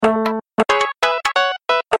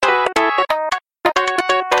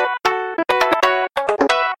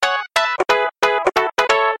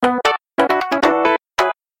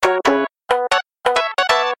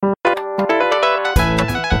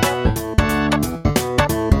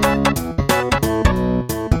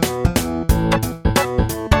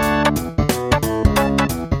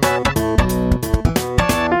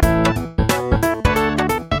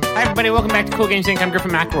Cool Games Inc. I'm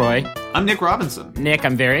Griffin McElroy. I'm Nick Robinson. Nick,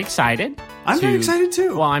 I'm very excited. I'm very excited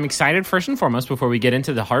too. Well, I'm excited first and foremost before we get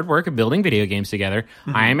into the hard work of building video games together.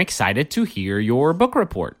 I am excited to hear your book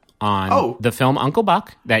report on the film Uncle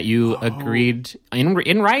Buck that you agreed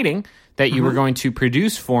in writing that you were going to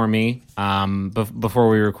produce for me before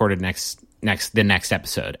we recorded the next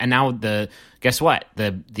episode. And now guess what?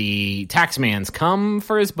 The taxman's come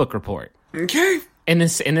for his book report. Okay. In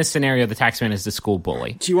this scenario, the taxman is the school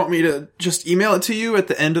bully. Do you want me to just email it to you at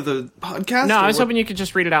the end of the podcast? No, I was hoping you could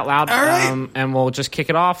just read it out loud. All right. And we'll just kick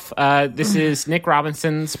it off. This is Nick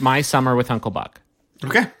Robinson's My Summer with Uncle Buck.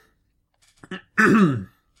 Okay.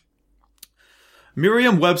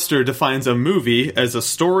 Merriam-Webster defines a movie as a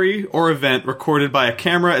story or event recorded by a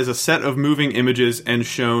camera as a set of moving images and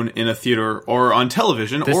shown in a theater or on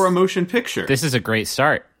television or a motion picture. This is a great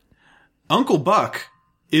start. Uncle Buck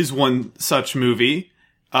is one such movie,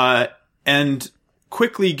 and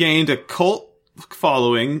quickly gained a cult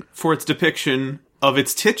following for its depiction of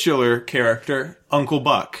its titular character, Uncle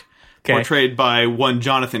Buck, portrayed by one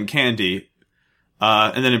Jonathan Candy,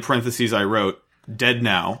 and then in parentheses I wrote, dead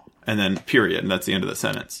now, and then period, and that's the end of the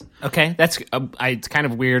sentence. Okay, that's it's kind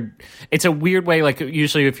of weird. It's a weird way, like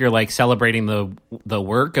usually if you're like celebrating the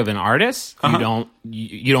work of an artist,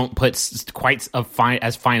 you don't put quite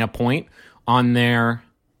as fine a point on their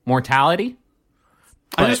mortality.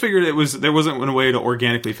 I just figured there wasn't a way to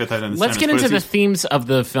organically fit that in the Let's sentence. get into the themes of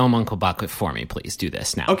the film Uncle Buck for me, please. Do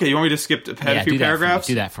this now. Okay, you want me to skip ahead a few paragraphs?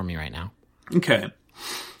 Do that for me right now. Okay.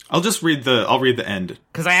 I'll read the end.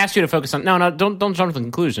 Because I asked you to focus on... No, don't jump to the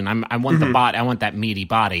conclusion. I want the bot. I want that meaty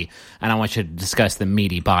body, and I want you to discuss the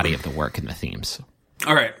meaty body of the work and the themes.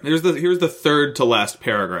 All right, here's the third to last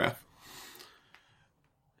paragraph.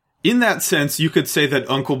 In that sense, you could say that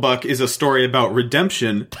Uncle Buck is a story about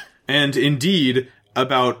redemption, and indeed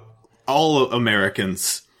about all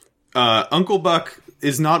Americans. Uncle Buck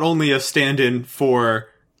is not only a stand-in for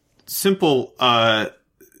simple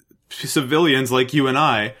civilians like you and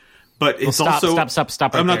I, but it's also...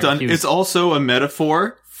 Stop. I'm not done. It's also a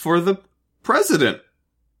metaphor for the president.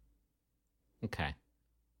 Okay.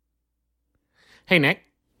 Hey, Nick.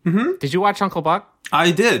 Mm-hmm? Did you watch Uncle Buck?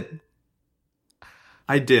 I did.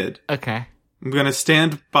 Okay. I'm going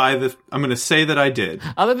to I'm going to say that I did.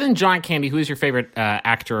 Other than John Candy, who is your favorite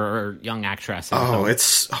actor or young actress?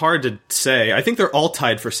 It's hard to say. I think they're all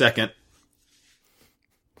tied for second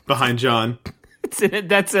behind John.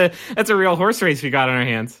 That's a real horse race we got on our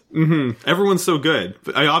hands. Mm-hmm. Everyone's so good.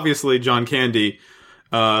 Obviously, John Candy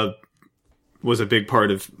was a big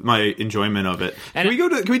part of my enjoyment of it. And can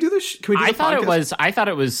we do this? Can we do I thought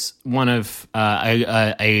it was one of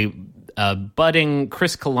a budding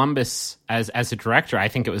Chris Columbus as a director. I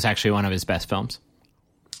think it was actually one of his best films.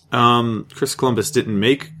 Chris Columbus didn't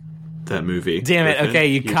make that movie. Damn it! Okay,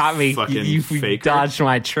 you caught me. You dodged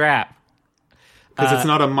my trap. Because it's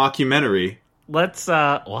not a mockumentary. Let's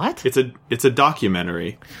what? It's a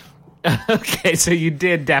documentary. Okay, so you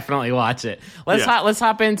did definitely watch it. Let's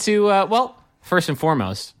hop into first and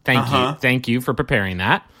foremost, thank you for preparing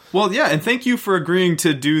that. Well, yeah, and thank you for agreeing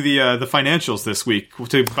to do the financials this week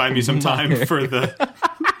to buy me some time for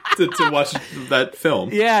to watch that film.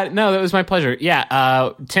 Yeah, no, that was my pleasure.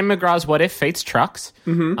 Yeah, Tim McGraw's What If Fate's Trucks.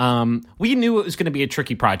 Mm-hmm. We knew it was going to be a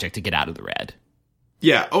tricky project to get out of the red.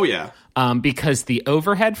 Yeah. Oh, yeah. Because the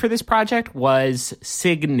overhead for this project was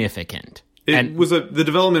significant. The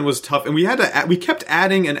development was tough, and we kept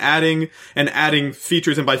adding and adding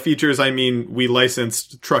features, and by features I mean we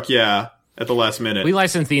licensed Truck Yeah at the last minute. We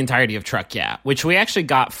licensed the entirety of Truck Yeah, which we actually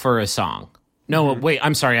got for a song. No, wait,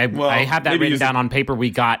 I'm sorry. I have that written down on paper. We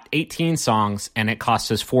got 18 songs, and it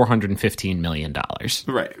cost us $415 million.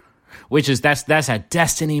 Right. Which is that's a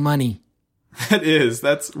Destiny money. That is.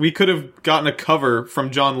 We could have gotten a cover from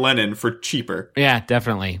John Lennon for cheaper. Yeah,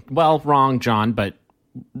 definitely. Well, wrong John, but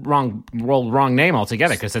wrong name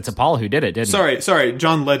altogether, because it's Apollo who did it, didn't it? Sorry,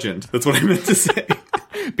 John Legend. That's what I meant to say.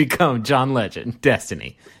 Become John Legend.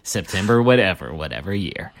 Destiny. September, whatever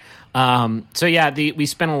year. So yeah, we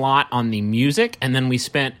spent a lot on the music, and then we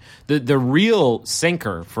spent the real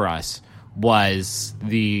sinker for us was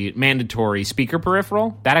the mandatory speaker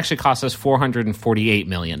peripheral. That actually cost us $448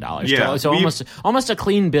 million. Yeah, so almost a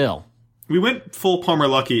clean bill. We went full Palmer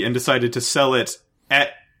Luckey and decided to sell it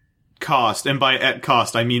at cost, and by at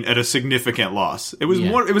cost I mean at a significant loss. It was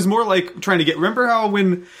more like trying to get. Remember how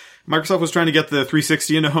when Microsoft was trying to get the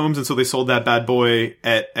 360 into homes, and so they sold that bad boy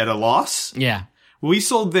at a loss? Yeah. We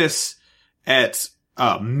sold this at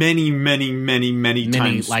many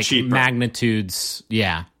times like cheaper. Magnitudes.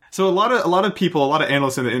 Yeah. So a lot of people, a lot of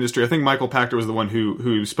analysts in the industry, I think Michael Pachter was the one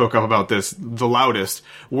who spoke up about this the loudest,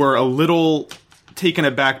 were a little taken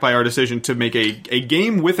aback by our decision to make a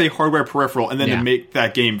game with a hardware peripheral and then to make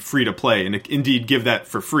that game free to play and indeed give that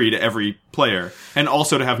for free to every player and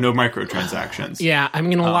also to have no microtransactions. Yeah, I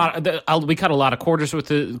mean, we cut a lot of corners with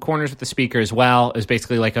the speaker as well. It was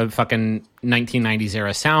basically like a fucking 1990s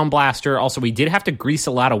era sound blaster. Also, we did have to grease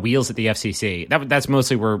a lot of wheels at the FCC. That's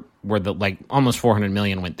mostly where the like almost 400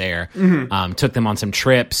 million went there. Took them on some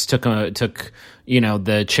trips. Took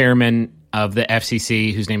the chairman of the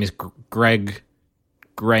FCC, whose name is Greg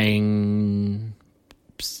Grang.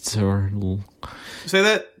 Say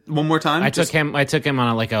that one more time. I took him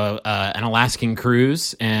on an Alaskan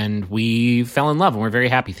cruise, and we fell in love, and we're very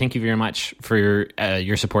happy. Thank you very much for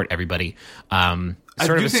your support, everybody.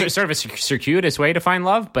 Sort of a circuitous way to find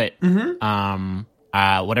love, but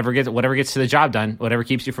whatever gets to the job done, whatever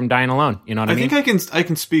keeps you from dying alone. You know what I mean? I think I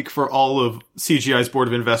can speak for all of CGI's board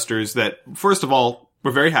of investors that, first of all, we're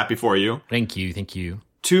very happy for you. Thank you.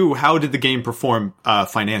 2, how did the game perform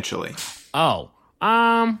financially? It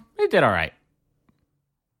did all right.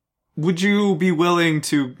 Would you be willing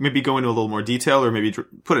to maybe go into a little more detail or maybe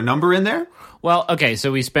put a number in there? Well, okay,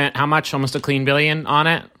 so we spent how much? Almost a clean billion on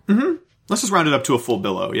it? Mm-hmm. Let's just round it up to a full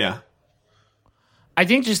billo, yeah. I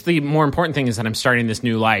think just the more important thing is that I'm starting this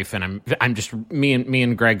new life, and I'm just me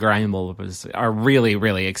and Greg Grimble are really,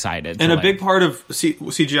 really excited. And a big part of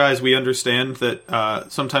CGI is we understand that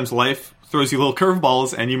sometimes life throws you little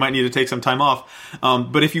curveballs, and you might need to take some time off.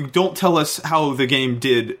 But if you don't tell us how the game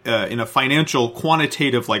did in a financial,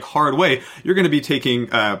 quantitative, like hard way, you're going to be taking,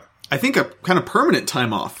 I think, a kind of permanent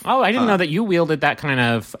time off. Oh, I didn't know that you wielded that kind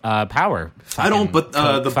of power. I don't, but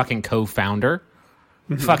the fucking co-founder.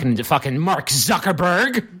 Fucking Mark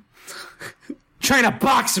Zuckerberg trying to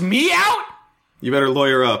box me out. You better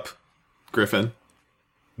lawyer up, Griffin.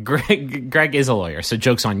 Greg is a lawyer, so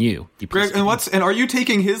joke's on you. Greg, and are you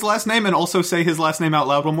taking his last name and also say his last name out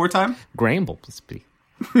loud one more time? Gramblesby.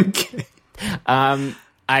 Okay.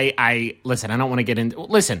 I listen. I don't want to get into.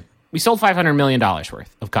 Listen, we sold $500 million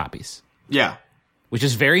worth of copies. Yeah, which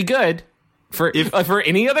is very good. For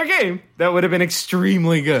any other game, that would have been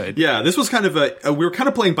extremely good. Yeah, this was kind of we were kind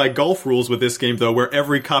of playing by golf rules with this game, though, where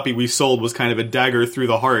every copy we sold was kind of a dagger through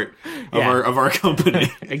the heart of our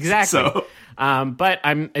company. Exactly. So, but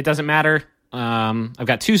it doesn't matter. I've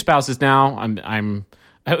got 2 spouses now. I'm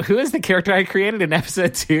who is the character I created in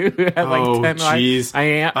episode 2? Who had 10 jeez. I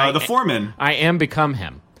am the foreman. I am become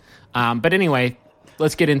him. But anyway.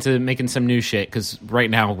 Let's get into making some new shit, because right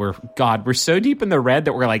now we're so deep in the red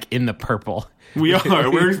that we're like in the purple. We are.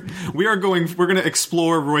 We're going to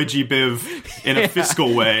explore Roy G. Biv in a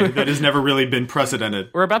fiscal way that has never really been precedented.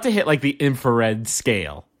 We're about to hit like the infrared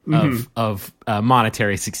scale of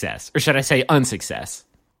monetary success, or should I say unsuccess.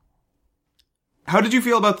 How did you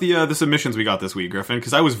feel about the submissions we got this week, Griffin?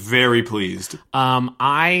 Because I was very pleased.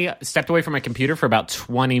 I stepped away from my computer for about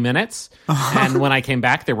 20 minutes, and when I came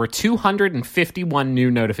back, there were 251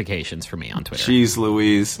 new notifications for me on Twitter. Jeez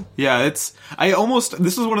Louise. Yeah, this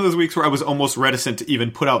is one of those weeks where I was almost reticent to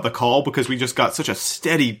even put out the call because we just got such a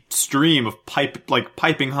steady stream of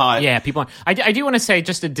piping hot. Yeah, people. I do want to say,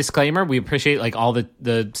 just a disclaimer, we appreciate like all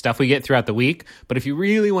the stuff we get throughout the week, but if you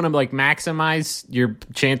really want to like maximize your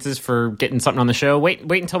chances for getting something on the show, wait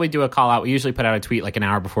until we do a call out. We usually put out a tweet like an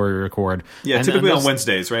hour before we record. Yeah, typically on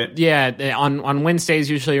Wednesdays, right? Yeah, on Wednesdays,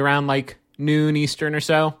 usually around like noon Eastern or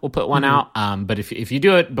so, we'll put one out. But if you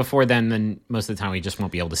do it before then most of the time we just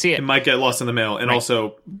won't be able to see it. It might get lost in the mail, and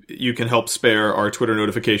also you can help spare our Twitter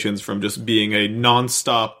notifications from just being a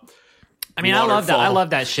nonstop. I mean, waterfall. I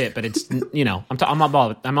love that shit, but it's I'm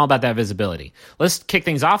all about that visibility. Let's kick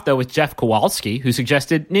things off though with Jeff Kowalski, who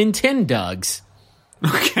suggested Nintendogs.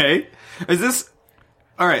 Okay, is this?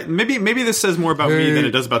 All right, maybe this says more about me than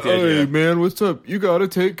it does about the idea. Hey, man, what's up? You gotta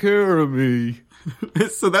take care of me.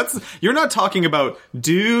 So you're not talking about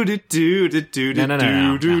do. No.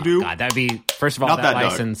 God, that'd be, first of all, not that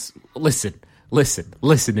license. Dog.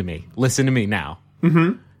 Listen to me now.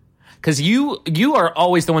 Mm-hmm. Because you are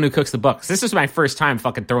always the one who cooks the books. This is my first time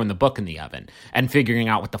fucking throwing the book in the oven and figuring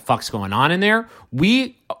out what the fuck's going on in there.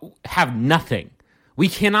 We have nothing. We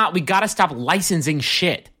gotta stop licensing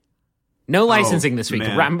shit. No licensing this week.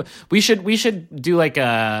 Man. We should do like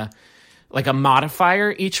a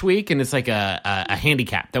modifier each week, and it's like a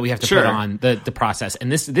handicap that we have to put on the process. And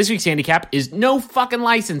this week's handicap is no fucking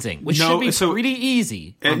licensing, which should be pretty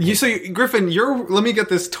easy. Griffin, let me get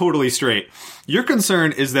this totally straight. Your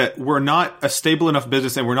concern is that we're not a stable enough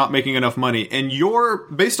business and we're not making enough money. And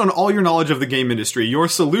based on all your knowledge of the game industry, your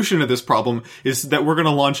solution to this problem is that we're going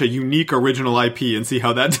to launch a unique original IP and see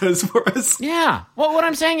how that does for us. Yeah. Well, what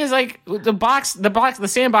I'm saying is like the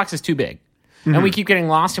sandbox is too big. Mm-hmm. And we keep getting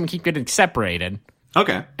lost and we keep getting separated.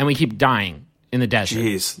 Okay. And we keep dying. in the desert.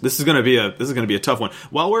 Jeez, this is gonna be a tough one.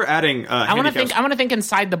 While we're adding, I want to think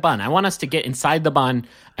inside the bun. I want us to get inside the bun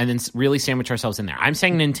and then really sandwich ourselves in there. I'm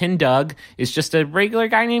saying Nintendo Doug is just a regular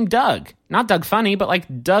guy named Doug, not Doug Funny, but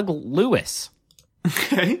like Doug Lewis.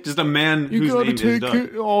 Okay, just a man whose name is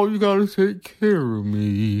Doug. You gotta take care of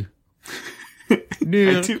me.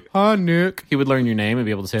 Nick, hi Nick. He would learn your name and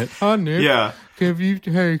be able to say it. Hi Nick. Yeah. Can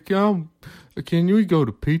we go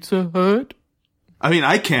to Pizza Hut? I mean,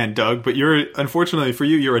 I can, Doug, but unfortunately for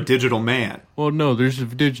you, you're a digital man. Well, no, there's a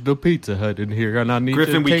digital Pizza Hut in here, and I need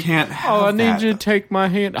Griffin, we can't have that. I need you to take my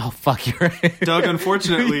hand. Oh, fuck, you're right. Doug,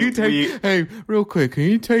 unfortunately, Hey, real quick, can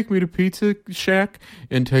you take me to Pizza Shack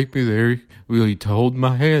and take me there? Well, you hold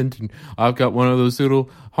my hand, and I've got one of those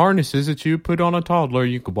little harnesses that you put on a toddler.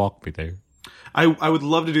 You can walk me there. I would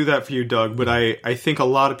love to do that for you, Doug, but I think a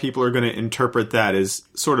lot of people are going to interpret that as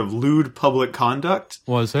sort of lewd public conduct.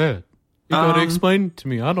 What's that? You gotta explain it to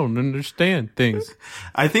me. I don't understand things.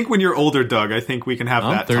 I think when you're older, Doug, I think we can have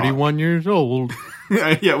that talk. I'm 31 years old.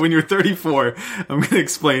 Yeah, when you're 34, I'm going to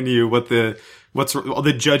explain to you what's all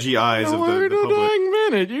the judgy eyes of the public. Dang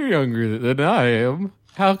minute, you're younger than I am.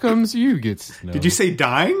 How comes you get snow? Did you say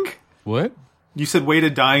dying? What? You said wait a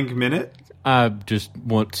dying minute? I just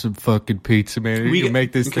want some fucking pizza, man. You can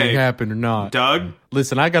make this thing happen or not. Doug?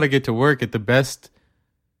 Listen, I gotta get to work at the best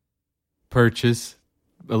purchase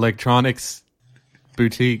electronics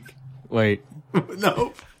boutique. Wait.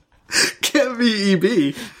 No. Can't be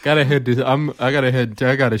EB.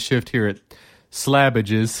 I got a shift here at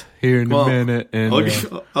Slabbages here in a minute. And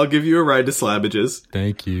I'll give you a ride to Slabbages.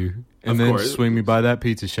 Thank you. And then swing me by that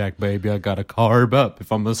Pizza Shack, baby. I got to carb up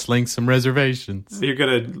if I'm going to sling some reservations. You're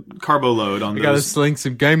going to carbo load on those. I got to sling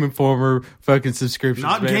some Game Informer fucking subscriptions.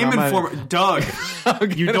 Not man. Game Informer. Doug,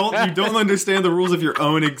 you don't understand the rules of your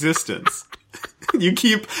own existence. You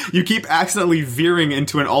keep accidentally veering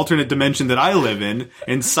into an alternate dimension that I live in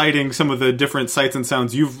and citing some of the different sights and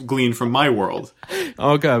sounds you've gleaned from my world.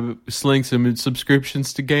 I'll got sling some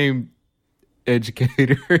subscriptions to Game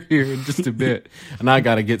Educator here in just a bit. And I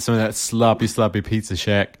got to get some of that sloppy Pizza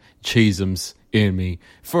Shack Cheesums in me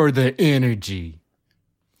for the energy.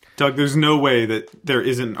 Doug, there's no way that there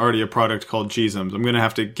isn't already a product called Cheesums. I'm going to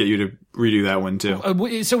have to get you to redo that one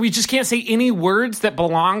too. So we just can't say any words that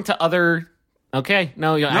belong to other... Okay,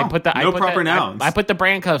 no, I put the proper nouns. I put the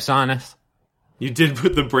brand cuffs on us. You did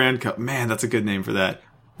put the brand cuff. Man, that's a good name for that.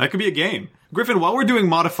 That could be a game. Griffin, while we're doing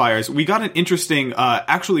modifiers, we got an interesting,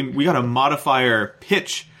 we got a modifier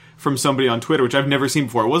pitch from somebody on Twitter, which I've never seen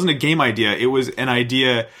before. It wasn't a game idea. It was an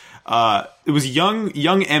idea, it was young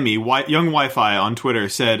Emmy, young Wi-Fi on Twitter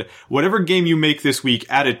said, whatever game you make this week,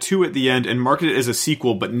 add a 2 at the end and market it as a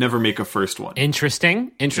sequel, but never make a first one.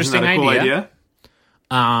 Interesting Isn't that a cool idea?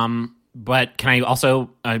 But can I also,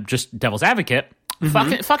 just devil's advocate,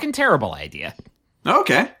 fucking terrible idea.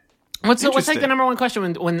 Okay. What's like the number one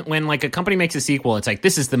question when like a company makes a sequel? It's like,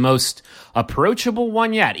 this is the most approachable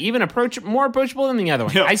one yet, even more approachable than the other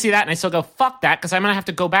one. Yep. I see that and I still go, fuck that, because I'm gonna have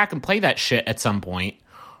to go back and play that shit at some point.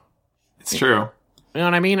 It's true. You know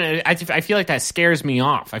what I mean? I feel like that scares me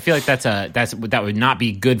off. I feel like that would not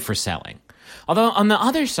be good for selling. Although on the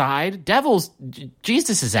other side,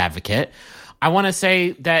 Jesus' advocate, I want to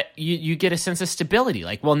say that you get a sense of stability.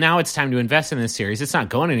 Like, well, now it's time to invest in this series. It's not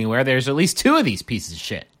going anywhere. There's at least 2 of these pieces of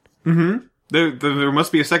shit. Mm-hmm. There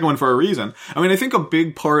must be a second one for a reason. I mean, I think a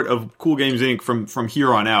big part of Cool Games Inc. from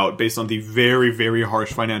here on out, based on the very, very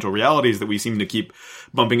harsh financial realities that we seem to keep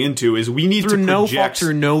bumping into, is we need to project...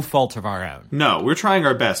 Through no fault of our own. No, we're trying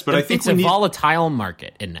our best, but I think it's a volatile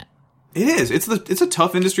market, isn't it? It is. It's a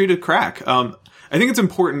tough industry to crack. I think it's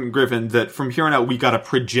important, Griffin, that from here on out we got to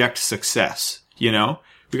project success. You know,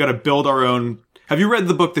 we got to build our own. Have you read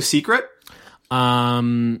the book The Secret?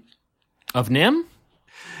 Of Nim?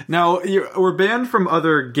 Now, we're banned from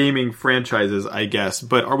other gaming franchises, I guess,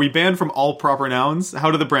 but are we banned from all proper nouns?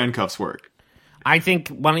 How do the brand cuffs work? I think,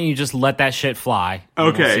 why don't you just let that shit fly?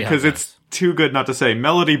 Okay, because it's too good not to say.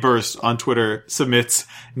 Melody Burst on Twitter submits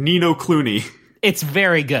Nino Clooney. It's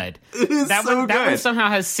very good. It is that one somehow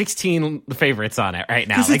has 16 favorites on it right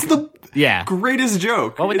now. Because it's the greatest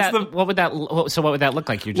joke. What would that look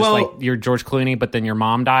like? You're just you're George Clooney, but then your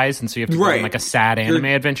mom dies, and so you have to go on like a sad anime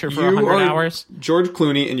adventure for 100 hours? George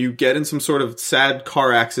Clooney, and you get in some sort of sad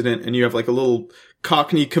car accident, and you have like a little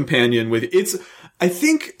Cockney companion with it's. I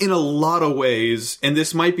think in a lot of ways, and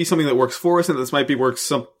this might be something that works for us, and this might be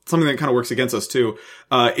something that kind of works against us too.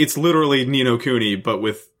 It's literally Nino Cooney, but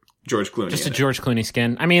with George Clooney. Just a George Clooney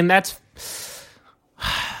skin. I mean, that's...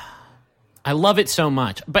 I love it so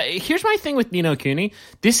much. But here's my thing with Nino Cooney.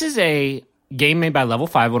 This is a game made by Level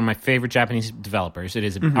 5, one of my favorite Japanese developers. It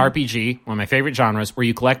is an RPG, one of my favorite genres, where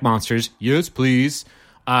you collect monsters. Yes, please.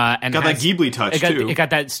 And got that Ghibli touch, too. It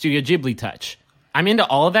got that Studio Ghibli touch. I'm into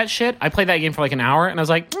all of that shit. I played that game for like an hour, and I was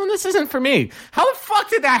like, this isn't for me. How the fuck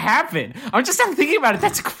did that happen? I'm just not thinking about it.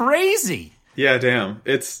 That's crazy. Yeah, damn.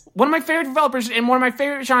 It's one of my favorite developers and one of my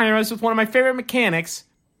favorite genres with one of my favorite mechanics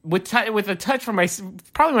with a touch from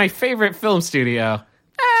probably my favorite film studio.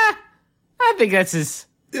 I think that's his...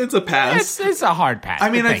 It's a pass. It's a hard pass. I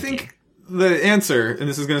mean, I think the answer, and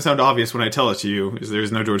this is going to sound obvious when I tell it to you, is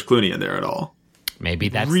there's no George Clooney in there at all. Maybe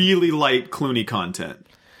that's... Really light Clooney content.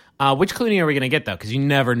 Which Clooney are we going to get, though? Because you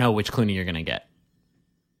never know which Clooney you're going to get.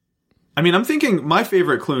 I mean, I'm thinking my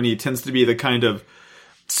favorite Clooney tends to be the kind of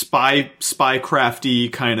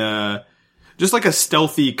spycrafty kind of... Just like a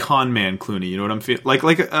stealthy con man Clooney, you know what I'm feeling? Like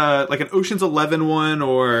an Ocean's 11 one,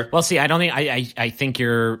 or... Well, see, I don't think... I think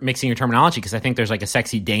you're mixing your terminology, because I think there's like a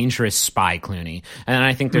sexy, dangerous spy Clooney. And then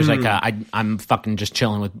I think there's like I'm fucking just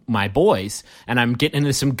chilling with my boys, and I'm getting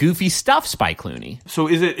into some goofy stuff spy Clooney. So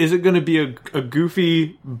is it going to be a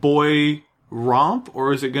goofy boy romp,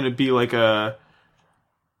 or is it going to be like a...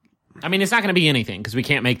 I mean, it's not going to be anything, because we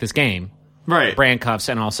can't make this game. Right. Brand cuffs,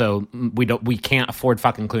 and also we can't afford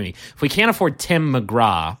fucking Clooney. If we can't afford Tim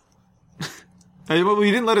McGraw... Well, we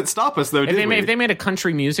didn't let it stop us, though, did we? If they made a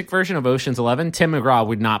country music version of Ocean's 11, Tim McGraw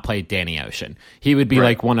would not play Danny Ocean. He would be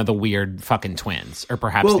like one of the weird fucking twins, or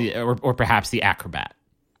perhaps perhaps the acrobat.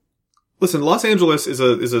 Listen, Los Angeles is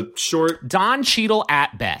a short... Don Cheadle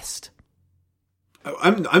at best.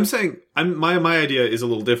 I'm saying my idea is a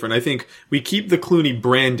little different. I think we keep the Clooney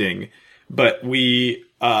branding, but we...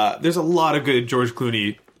 there's a lot of good George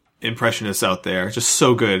Clooney impressionists out there. Just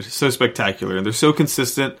so good, so spectacular, and they're so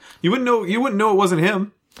consistent. You wouldn't know it wasn't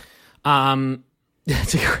him.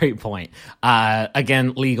 That's a great point.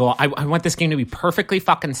 Again, legal. I want this game to be perfectly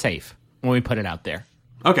fucking safe when we put it out there.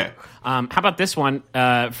 Okay. How about this one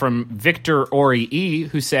from Victor Ori E,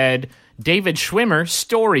 who said, David Schwimmer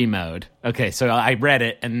story mode. Okay, so I read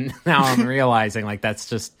it, and now I'm realizing like that's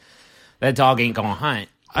just... That dog ain't gonna hunt.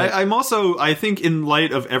 I'm also, I think in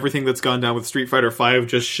light of everything that's gone down with Street Fighter V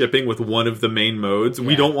just shipping with one of the main modes,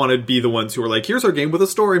 we don't want to be the ones who are like, here's our game with a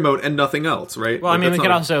story mode and nothing else, right? Well, like, I mean, we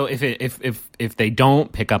could also, if they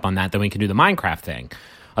don't pick up on that, then we can do the Minecraft thing.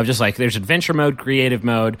 Of just like, there's adventure mode, creative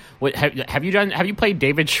mode. What have you played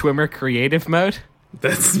David Schwimmer creative mode?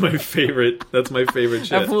 That's my favorite. That's my favorite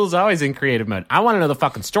shit. That fool's always in creative mode. I want to know the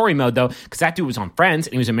fucking story mode, though, because that dude was on Friends,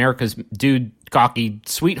 and he was America's dude, cocky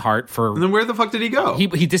sweetheart for... And then where the fuck did he go? He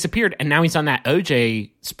disappeared, and now he's on that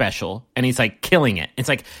OJ special, and he's, like, killing it. It's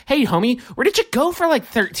like, hey, homie, where did you go for, like,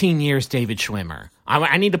 13 years, David Schwimmer?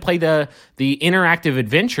 I need to play the interactive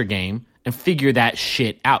adventure game and figure that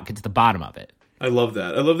shit out, get to the bottom of it. I love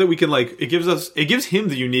that. I love that we can, like, it gives him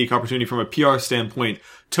the unique opportunity from a PR standpoint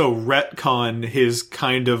to retcon his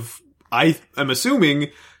kind of, I'm assuming,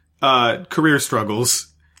 career struggles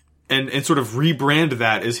and sort of rebrand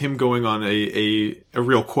that as him going on a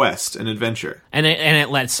real quest, an adventure. And it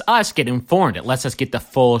lets us get informed. It lets us get the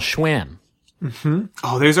full schwim. Mm-hmm.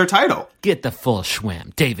 Oh, there's our title. Get the full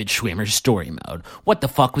schwim. David Schwimmer's story mode. What the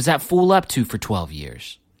fuck was that fool up to for 12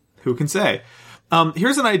 years? Who can say?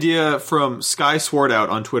 Here's an idea from Sky Swartout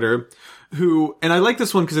on Twitter, who, and I like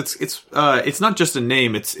this one because it's not just a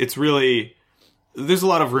name. It's really, there's a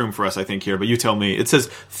lot of room for us, I think, here, but you tell me. It says,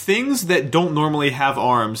 things that don't normally have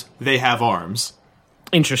arms, they have arms.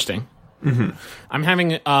 Interesting. Mm-hmm. I'm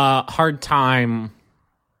having a hard time.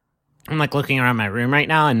 I'm like looking around my room right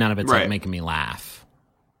now, and none of it's like making me laugh.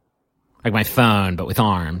 Like my phone, but with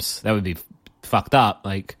arms. That would be fucked up.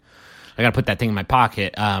 Like, I gotta put that thing in my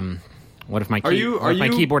pocket. What if my my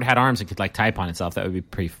keyboard had arms and could like type on itself? That would be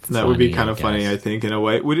pretty funny. That would be kind of funny, I think, in a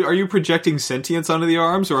way. Are you projecting sentience onto the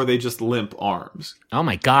arms, or are they just limp arms? Oh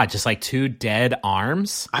my god, just like two dead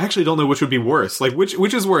arms? I actually don't know which would be worse. Like,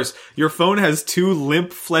 which is worse? Your phone has two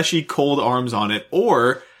limp, fleshy, cold arms on it,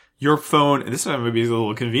 or your phone, and this time maybe is a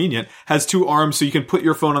little convenient, has two arms so you can put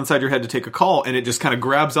your phone inside your head to take a call, and it just kind of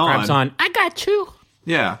grabs on. I got you.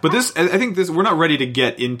 Yeah, but I think we're not ready to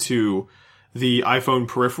get into the iPhone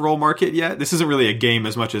peripheral market yet. This isn't really a game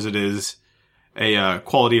as much as it is a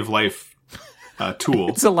quality of life tool.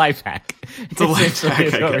 It's a life hack. It's a life hack, I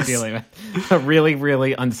what guess. We're dealing with. A really,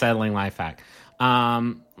 really unsettling life hack. Let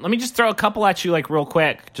me just throw a couple at you, like real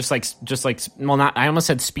quick. Just like, well, not. I almost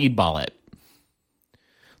said speedball it.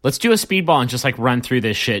 Let's do a speedball and just like run through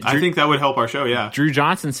this shit. I think that would help our show. Yeah. Drew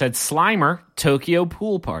Johnson said Slimer Tokyo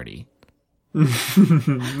Pool Party.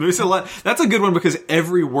 There's a lot. That's a good one because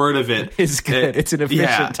every word of it is good. It's an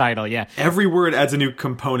efficient title, yeah. Every word adds a new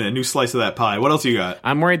component, a new slice of that pie. What else you got?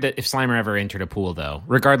 I'm worried that if Slimer ever entered a pool, though,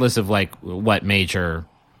 regardless of like what major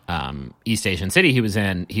East Asian city he was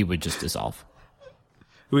in, he would just dissolve.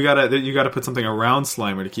 You gotta put something around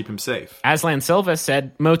Slimer to keep him safe. Aslan Silva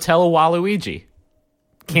said Motel Waluigi.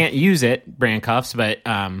 Can't use it, Brandcuffs, but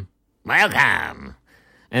welcome.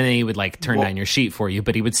 And then he would like turn down your sheet for you,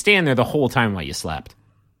 but he would stand there the whole time while you slept.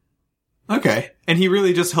 Okay. And he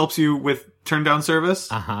really just helps you with turn down service?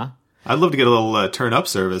 Uh-huh. I'd love to get a little turn up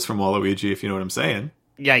service from Waluigi, if you know what I'm saying.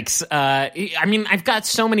 Yikes. I mean, I've got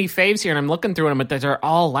so many faves here, and I'm looking through them, but they're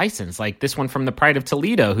all licensed. Like this one from the Pride of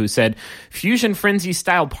Toledo, who said, Fusion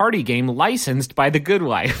Frenzy-style party game licensed by The Good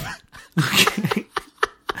Wife.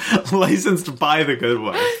 Licensed by The Good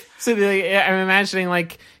Wife. So I'm imagining,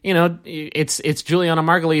 like, you know, it's Juliana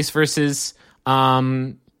Margulies versus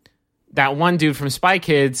that one dude from Spy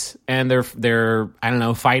Kids, and they're I don't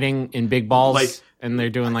know, fighting in big balls, like, and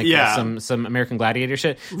they're doing like some American Gladiator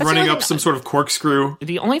shit, running up some sort of corkscrew.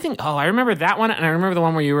 The only thing, I remember that one, and I remember the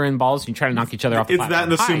one where you were in balls and you try to knock each other off. The platform. That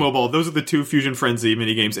and the sumo ball. Those are the two Fusion Frenzy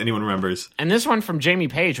minigames anyone remembers. And this one from Jamie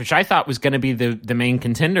Page, which I thought was going to be the main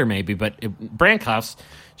contender, maybe, but Brandcuffs.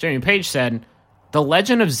 Jamie Page said, The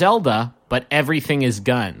Legend of Zelda, but everything is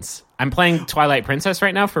guns. I'm playing Twilight Princess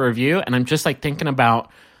right now for review, and I'm just like thinking about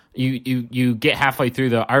you get halfway through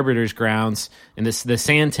the Arbiter's grounds in the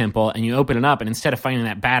Sand Temple, and you open it up, and instead of finding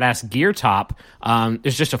that badass gear top,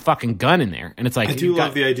 there's just a fucking gun in there. And it's like, I do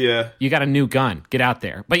love the idea. You got a new gun. Get out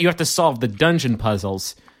there. But you have to solve the dungeon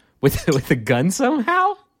puzzles with a gun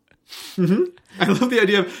somehow? Mm-hmm. I love the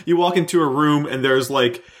idea of you walk into a room, and there's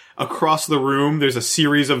like, across the room, there's a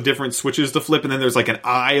series of different switches to flip, and then there's like an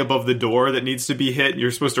eye above the door that needs to be hit.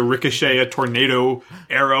 You're supposed to ricochet a tornado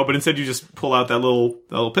arrow, but instead you just pull out that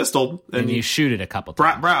little pistol and you shoot it a couple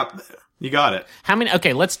times. Brap. You got it. How many?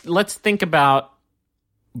 Okay, let's think about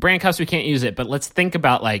Brandcuffs. We can't use it, but let's think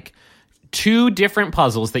about like 2 different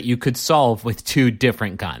puzzles that you could solve with 2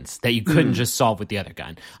 different guns that you couldn't just solve with the other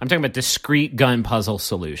gun. I'm talking about discrete gun puzzle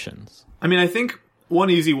solutions. I mean, I think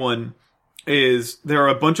one easy one is there are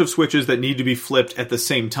a bunch of switches that need to be flipped at the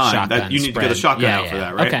same time. Shotgun that you need spread. to get a shotgun out for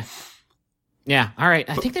that, right? Okay. Yeah, all right.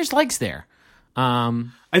 I think there's legs there. I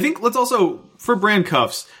think let's also, for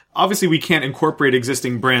Brandcuffs, obviously we can't incorporate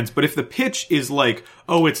existing brands, but if the pitch is like,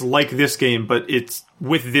 oh, it's like this game, but it's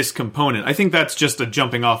with this component, I think that's just a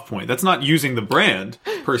jumping off point. That's not using the brand,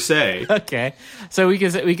 per se. Okay. So we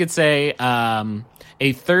could say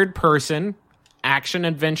a third-person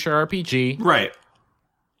action-adventure RPG. Right.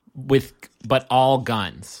 But all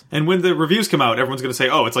guns. And when the reviews come out, everyone's going to say,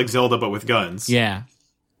 "Oh, it's like Zelda but with guns." Yeah.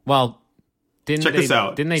 Well, check this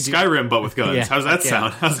out. Didn't they Skyrim but with guns? Yeah, How's that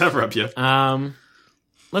sound? How's that rub you?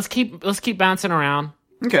 Let's keep bouncing around.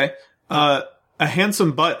 Okay. A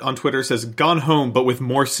handsome butt on Twitter says, "Gone Home but with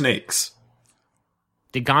more snakes."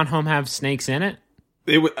 Did Gone Home have snakes in it?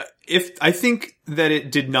 I think that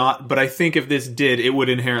it did not, but I think if this did, it would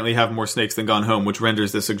inherently have more snakes than Gone Home, which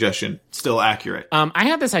renders this suggestion still accurate. I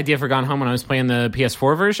had this idea for Gone Home when I was playing the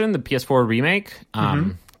PS4 version, the PS4 remake,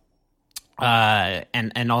 and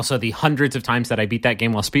also the hundreds of times that I beat that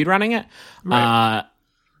game while speedrunning it. Right.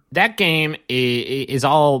 That game is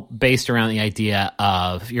all based around the idea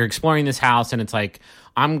of you're exploring this house, and it's like,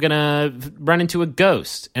 I'm gonna run into a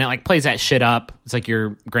ghost, and it like plays that shit up. It's like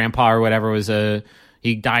your grandpa or whatever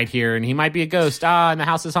he died here, and he might be a ghost. And the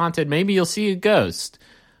house is haunted. Maybe you'll see a ghost.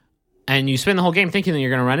 And you spend the whole game thinking that you're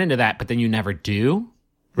going to run into that, but then you never do,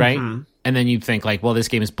 right? Mm-hmm. And then you think like, well, this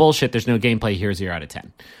game is bullshit. There's no gameplay here. 0 out of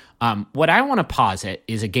 10. What I want to posit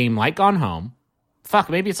is a game like Gone Home.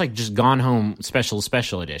 Maybe it's like just Gone Home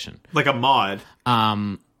Special Edition. Like a mod.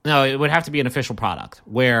 No, it would have to be an official product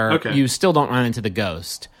where you still don't run into the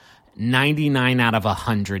ghost 99 out of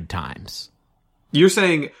 100 times. You're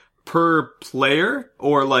saying per player,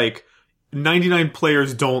 or like 99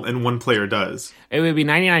 players don't and 1 player does? It would be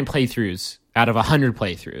 99 playthroughs out of 100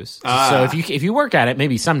 playthroughs. So if you work at it,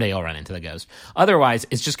 maybe someday you'll run into the ghost. Otherwise,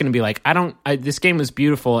 it's just going to be like, this game was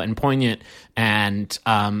beautiful and poignant, and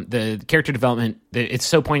the character development, it's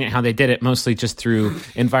so poignant how they did it, mostly just through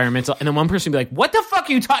environmental. And then one person would be like, what the fuck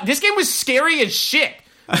are you talking? This game was scary as shit.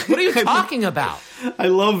 What are you talking about? I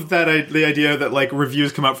love that the idea that like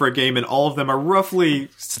reviews come out for a game and all of them are roughly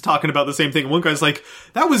talking about the same thing. One guy's like,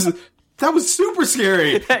 that was That was super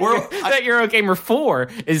scary. that Eurogamer 4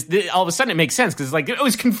 is all of a sudden it makes sense because like it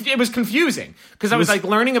was confusing because I was like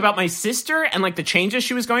learning about my sister and like the changes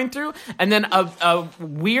she was going through, and then a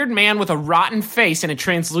weird man with a rotten face and a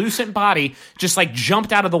translucent body just like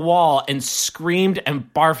jumped out of the wall and screamed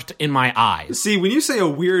and barfed in my eyes. See, when you say a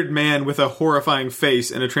weird man with a horrifying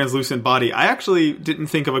face and a translucent body, I actually didn't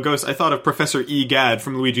think of a ghost. I thought of Professor Egad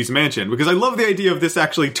from Luigi's Mansion because I love the idea of this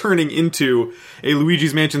actually turning into a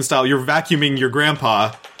Luigi's Mansion style. You're vacuuming your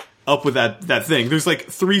grandpa up with that thing. There's like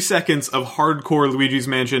 3 seconds of hardcore Luigi's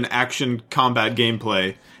Mansion action combat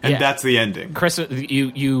gameplay, and that's the ending.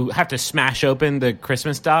 You have to smash open the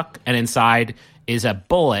Christmas duck, and inside is a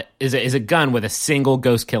bullet, is a gun with a single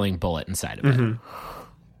ghost killing bullet inside of it.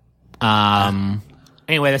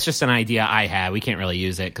 Anyway, that's just an idea I had. We can't really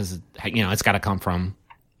use it because it's got to come from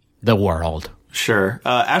the world. Sure.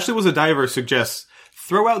 Ashley Was a Diver suggests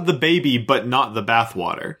throw out the baby, but not the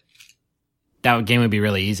bathwater. That game would be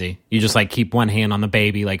really easy. You just like keep one hand on the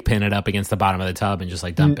baby, like pin it up against the bottom of the tub and just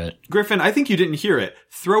like dump it. Griffin, I think you didn't hear it.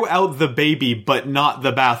 Throw out the baby, but not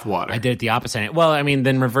the bathwater. I did it the opposite. Well, I mean,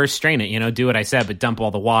 then reverse strain it, do what I said, but dump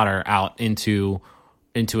all the water out into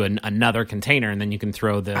another container, and then you can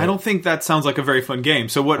throw the... I don't think that sounds like a very fun game.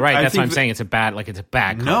 So what? Right, that's what I'm saying. It's a bad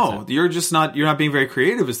concept. No, you're not being very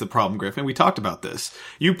creative is the problem, Griffin. We talked about this.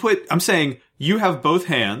 I'm saying you have both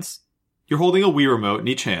hands. You're holding a Wii remote in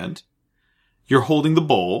each hand. You're holding the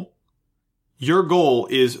bowl. Your goal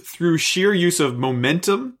is through sheer use of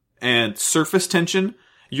momentum and surface tension.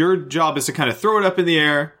 Your job is to kind of throw it up in the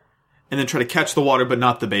air and then try to catch the water, but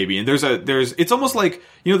not the baby. And it's almost like,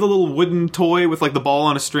 the little wooden toy with like the ball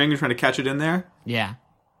on a string. You're trying to catch it in there. Yeah.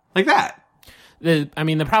 Like that. The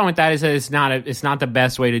problem with that is that it's not the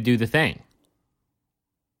best way to do the thing.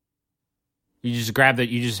 You just grab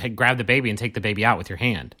the baby and take the baby out with your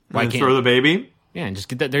hand. Why can't throw the baby? Yeah, and just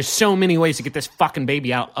get that. There's so many ways to get this fucking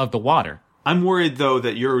baby out of the water. I'm worried though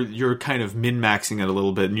that you're kind of min-maxing it a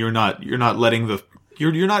little bit, and you're not letting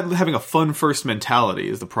you're not having a fun first mentality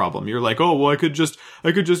is the problem. You're like, oh well, I could just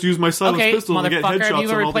use my silenced pistol and get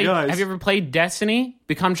headshots on all the guys. Have you ever played Destiny?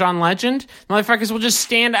 Become John Legend? Motherfuckers will just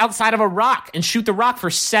stand outside of a rock and shoot the rock for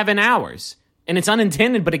 7 hours. And it's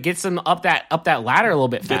unintended, but it gets them up that ladder a little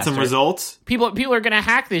bit faster. Get some results. People are going to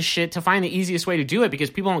hack this shit to find the easiest way to do it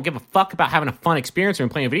because people don't give a fuck about having a fun experience when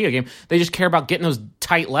playing a video game. They just care about getting those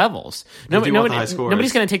tight levels.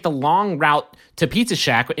 Nobody's going to take the long route to Pizza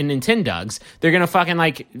Shack in Nintendogs. They're going to fucking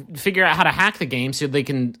like figure out how to hack the game so they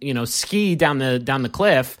can ski down the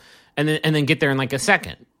cliff and then get there in like a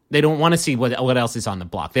second. They don't want to see what else is on the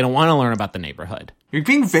block. They don't want to learn about the neighborhood. You're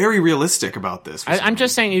being very realistic about this. I'm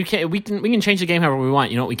just saying we can change the game however we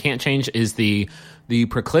want. What we can't change is the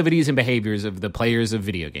proclivities and behaviors of the players of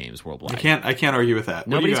video games worldwide. I can't argue with that.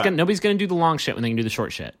 Nobody's gonna do the long shit when they can do the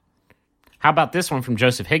short shit. How about this one from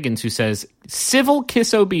Joseph Higgins who says civil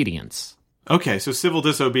kiss obedience. Okay, so civil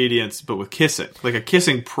disobedience, but with kissing, like a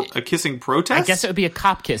kissing protest. I guess it would be a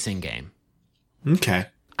cop kissing game. Okay.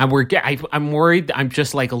 I'm worried. I'm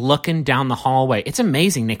just like looking down the hallway. It's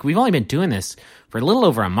amazing, Nick. We've only been doing this for a little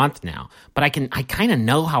over a month now, but I kind of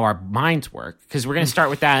know how our minds work because we're going to start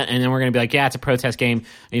with that, and then we're going to be like, yeah, it's a protest game, and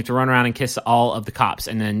you have to run around and kiss all of the cops,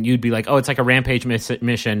 and then you'd be like, oh, it's like a rampage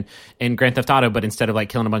mission in Grand Theft Auto, but instead of like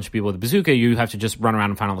killing a bunch of people with a bazooka, you have to just run around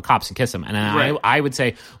and find all the cops and kiss them. And right. I would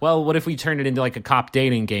say, well, what if we turned it into like a cop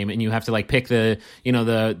dating game, and you have to like pick the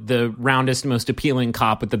roundest, most appealing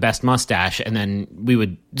cop with the best mustache, and then we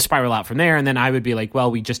would spiral out from there, and then I would be like,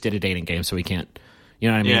 well, we just did a dating game, so we can't, you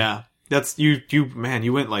know what I mean? Yeah. That's you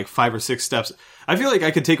went like 5 or 6 steps. I feel like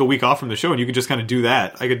I could take a week off from the show and you could just kind of do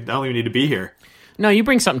that. I don't even need to be here. No, you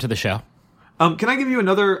bring something to the show. Can I give you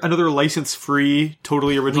another license-free,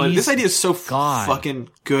 totally original? Please, this idea is so fucking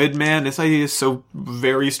good, man. This idea is so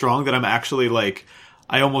very strong that I'm actually like,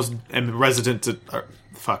 I almost am resident to,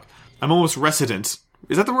 I'm almost resident.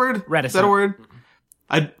 Is that the word? Reticent. Is that a word?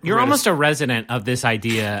 You're almost a resident of this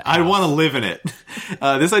idea. I want to live in it.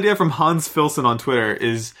 This idea from Hans Filson on Twitter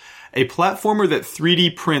is a platformer that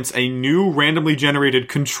 3D prints a new randomly generated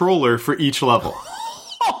controller for each level.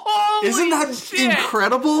 Isn't that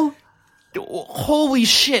incredible? Holy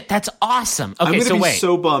shit, that's awesome. Okay, I'm going to be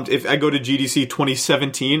so bummed if I go to GDC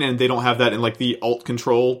 2017 and they don't have that in like the alt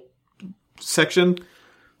control section.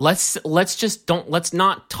 Let's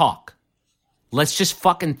not talk. Let's just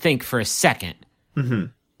fucking think for a second. Mm-hmm.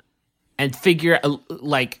 And figure,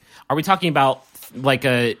 like, are we talking about like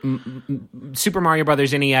a Super Mario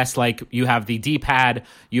Brothers NES, like you have the D-pad,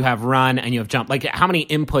 you have run, and you have jump. Like, how many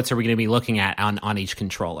inputs are we going to be looking at on each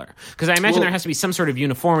controller? Because I imagine there has to be some sort of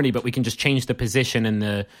uniformity, but we can just change the position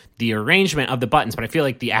and the arrangement of the buttons. But I feel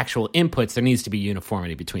like the actual inputs, there needs to be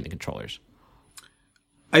uniformity between the controllers.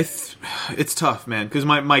 It's tough, man, because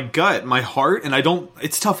my gut, my heart, and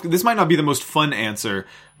it's tough. This might not be the most fun answer,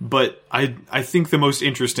 but I think the most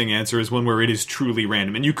interesting answer is one where it is truly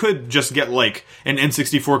random. And you could just get like an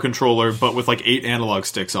N64 controller, but with like 8 analog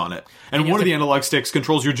sticks on it. And one of the analog sticks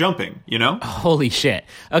controls your jumping, you know? Holy shit.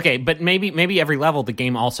 Okay, but maybe every level the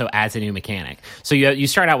game also adds a new mechanic. So you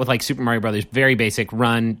start out with like Super Mario Brothers, very basic,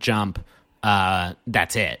 run, jump,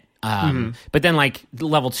 that's it. But then like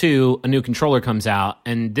level 2, a new controller comes out,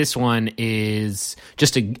 and this one is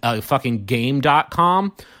just a fucking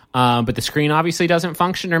game.com. But the screen obviously doesn't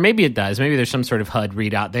function, or maybe it does. Maybe there's some sort of HUD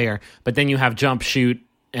readout there. But then you have jump, shoot,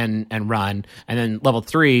 and run. And then level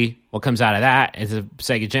 3, what comes out of that is a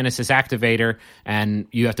Sega Genesis activator, and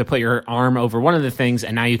you have to put your arm over one of the things,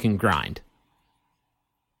 and now you can grind.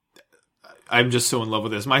 I'm just so in love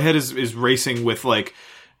with this. My head is racing with like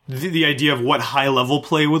the idea of what high level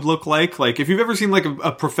play would look like. Like if you've ever seen like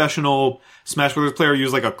a professional Smash Brothers player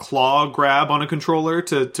use like a claw grab on a controller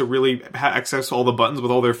to really access all the buttons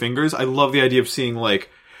with all their fingers, I love the idea of seeing like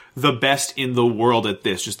the best in the world at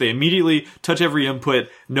this. Just they immediately touch every input,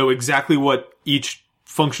 know exactly what each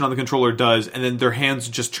function on the controller does, and then their hands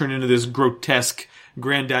just turn into this grotesque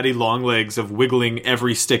granddaddy long legs of wiggling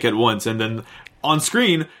every stick at once, and then on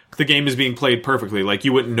screen the game is being played perfectly. Like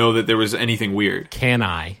you wouldn't know that there was anything weird. Can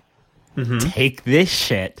I take this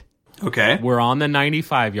shit? Okay. We're on the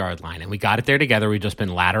 95-yard line, and we got it there together. We've just been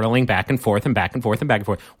lateraling back and forth and back and forth and back and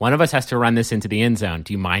forth. One of us has to run this into the end zone.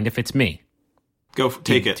 Do you mind if it's me?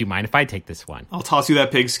 Take it. Do you mind if I take this one? I'll toss you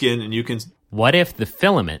that pigskin, and you can... What if the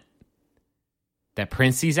filament that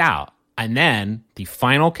prints these out, and then the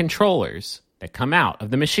final controllers that come out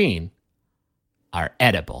of the machine are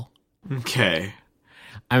edible? Okay.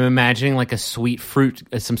 I'm imagining like a sweet fruit,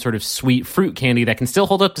 some sort of sweet fruit candy that can still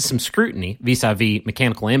hold up to some scrutiny vis-a-vis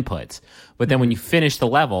mechanical inputs. But then when you finish the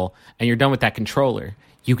level and you're done with that controller,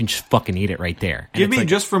 you can just fucking eat it right there. And give me, like,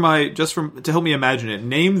 to help me imagine it,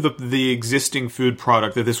 name the existing food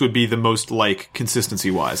product that this would be the most like consistency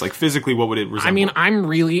wise. Like physically, what would it resemble? I mean, I'm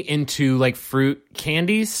really into like fruit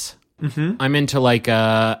candies. I'm into like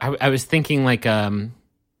I was thinking like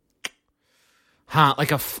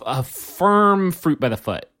like a firm fruit by the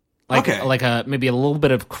foot. Like, okay. Like maybe a little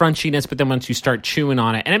bit of crunchiness, but then once you start chewing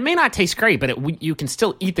on it, and it may not taste great, but you can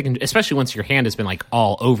still eat especially once your hand has been like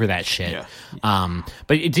all over that shit. Yeah.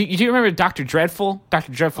 But do you remember Dr. Dreadful?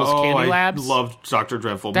 Dr. Dreadful's Candy Labs? I loved Dr.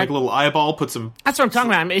 Dreadful. Make a little eyeball, put some... That's what I'm talking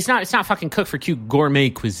about. I mean, it's not fucking cooked for cute gourmet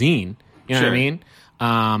cuisine. You know what I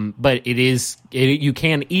mean? But you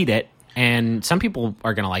can eat it. And some people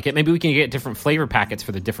are going to like it. Maybe we can get different flavor packets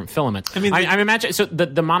for the different filaments. I mean, I'm imagining... So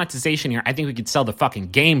the monetization here, I think we could sell the fucking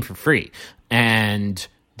game for free. And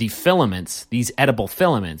the filaments, these edible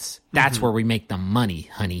filaments, that's where we make the money,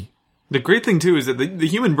 honey. The great thing, too, is that the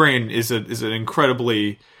human brain is an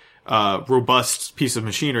incredibly robust piece of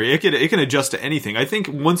machinery. It can adjust to anything. I think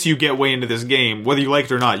once you get way into this game, whether you like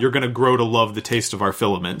it or not, you're going to grow to love the taste of our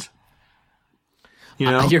filament. You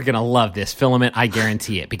know? You're going to love this filament, I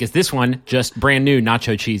guarantee it. Because this one, just brand new,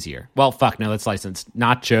 nacho cheesier. Well, fuck, no, that's licensed.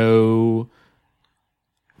 Nacho...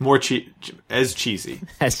 More as cheesy.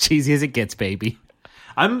 As cheesy as it gets, baby.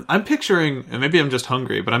 I'm picturing, and maybe I'm just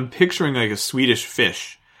hungry, but I'm picturing like a Swedish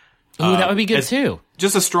fish. Ooh, that would be good too.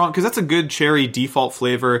 Just a strong, because that's a good cherry default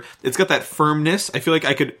flavor. It's got that firmness. I feel like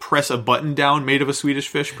I could press a button down made of a Swedish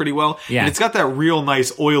fish pretty well. Yeah. And it's got that real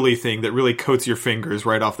nice oily thing that really coats your fingers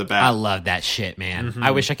right off the bat. I love that shit, man. I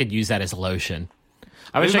wish I could use that as lotion.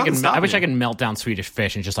 I wish I could melt down Swedish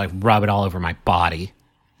fish and just like rub it all over my body.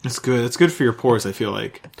 That's good. It's good for your pores, I feel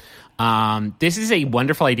like. This is a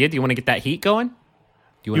wonderful idea. Do you want to get that heat going?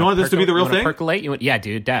 Do you want this to be the real thing? Percolate? Yeah,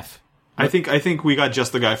 dude, def. I think we got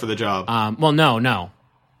just the guy for the job. Well, no.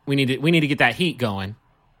 We need to get that heat going.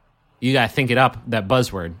 You gotta think it up, that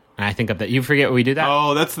buzzword. And I think of that. You forget when we do that?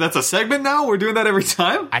 Oh, that's a segment now? We're doing that every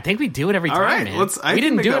time? I think we do it every time, right, man. We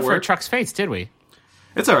didn't do it for Truck's Face, did we?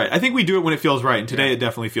 It's all right. I think we do it when it feels right, and today it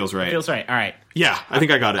definitely feels right. Feels right. All right. Yeah, I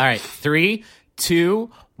think I got it. All right. 3,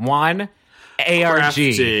 2, 1. ARG.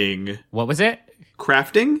 Crafting. What was it?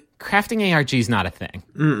 Crafting? Crafting ARG is not a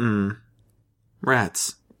thing.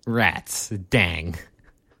 Rats. Dang.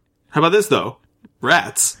 How about this, though?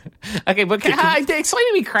 Rats. Okay, but explain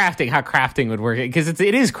to me crafting, how crafting would work. Because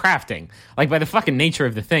it is crafting. Like, by the fucking nature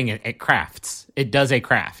of the thing, it crafts. It does a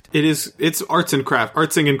craft. It's arts and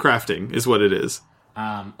crafting is what it is.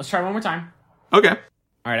 Let's try one more time. Okay. All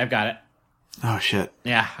right, I've got it. Oh, shit.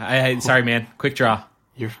 Yeah, sorry, man. Quick draw.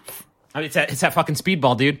 It's that fucking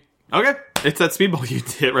speedball, dude. Okay. It's that speedball you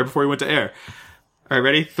hit right before you went to air. All right,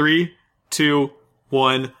 ready? 3, 2,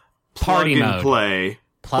 1. Party mode. Play.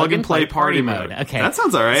 Plug and play party mode. Okay. That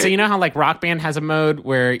sounds all right. So you know how like Rock Band has a mode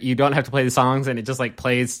where you don't have to play the songs and it just like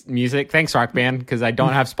plays music? Thanks, Rock Band, because I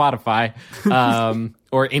don't have Spotify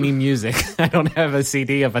or any music. I don't have a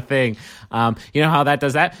CD of a thing. You know how that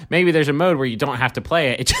does that? Maybe there's a mode where you don't have to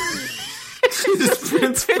play it. It just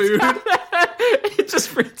prints food. It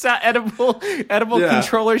just prints out edible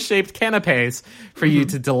controller-shaped canapes for you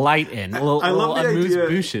to delight in. Little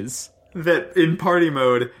amuse-bouches. That in party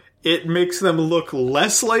mode, it makes them look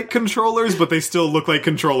less like controllers, but they still look like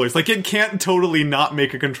controllers. Like, it can't totally not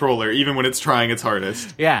make a controller, even when it's trying its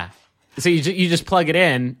hardest. Yeah. So you just plug it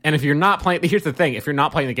in, and if you're not playing... Here's the thing. If you're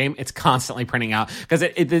not playing the game, it's constantly printing out. Because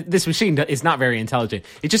this machine is not very intelligent.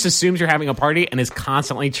 It just assumes you're having a party and is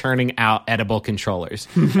constantly churning out edible controllers.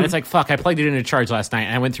 And it's like, fuck, I plugged it into charge last night,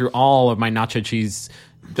 and I went through all of my nacho cheese...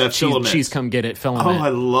 cheese come get it filament. Oh, I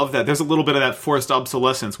love that. There's a little bit of that forced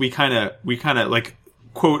obsolescence. We kind of like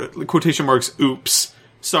quotation marks, oops,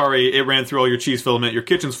 sorry, it ran through all your cheese filament. Your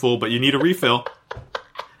kitchen's full, but you need a refill.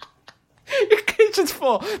 Your kitchen's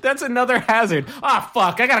full. That's another hazard.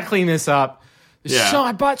 Fuck, I gotta clean this up. Yeah. So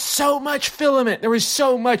I bought so much filament. There was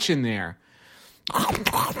so much in there.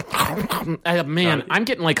 Man, I'm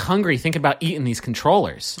getting like hungry thinking about eating these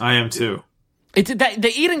controllers. I am too.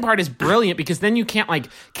 The eating part is brilliant because then you can't like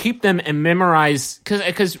keep them and memorize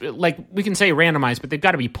because like we can say randomized, but they've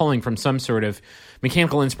got to be pulling from some sort of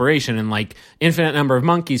mechanical inspiration, and like infinite number of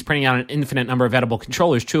monkeys printing out an infinite number of edible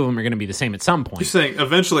controllers. 2 of them are going to be the same at some point. You're saying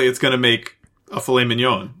eventually it's going to make a filet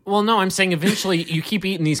mignon. Well, no, I'm saying eventually you keep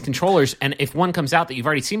eating these controllers, and if one comes out that you've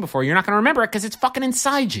already seen before, you're not going to remember it because it's fucking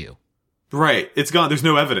inside you. Right. It's gone. There's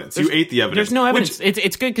no evidence. You ate the evidence. There's no evidence.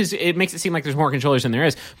 It's good because it makes it seem like there's more controllers than there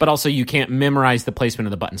is, but also you can't memorize the placement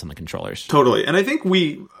of the buttons on the controllers. Totally. And I think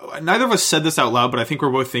neither of us said this out loud, but I think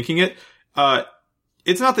we're both thinking it.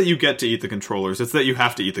 It's not that you get to eat the controllers. It's that you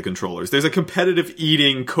have to eat the controllers. There's a competitive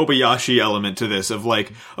eating Kobayashi element to this of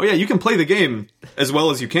like, oh yeah, you can play the game as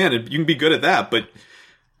well as you can, and you can be good at that, but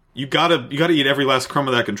you gotta eat every last crumb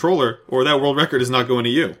of that controller, or that world record is not going to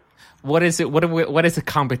you. What is it? What is the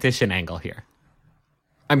competition angle here?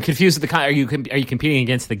 I'm confused with are you competing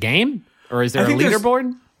against the game, or is there a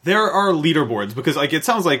leaderboard? There are leaderboards because like it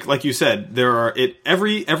sounds like you said there are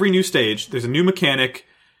every new stage there's a new mechanic,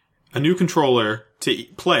 a new controller to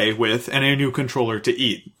play with, and a new controller to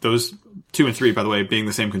eat. Those 2 and 3, by the way, being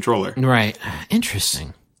the same controller. Right.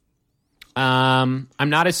 Interesting. I'm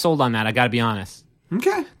not as sold on that. I got to be honest.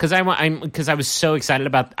 Okay. Because I was so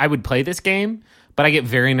excited I would play this game. But I get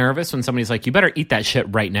very nervous when somebody's like, "You better eat that shit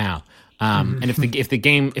right now." And if the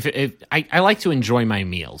game, I like to enjoy my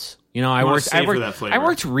meals. You know, I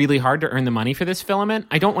worked really hard to earn the money for this filament.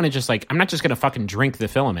 I don't want to just like, I'm not just going to fucking drink the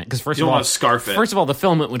filament because first of all, the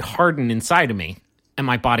filament would harden inside of me and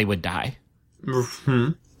my body would die. Mm-hmm.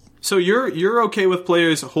 So you're okay with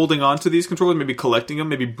players holding on to these controllers, maybe collecting them,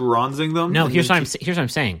 maybe bronzing them? No, here's what I'm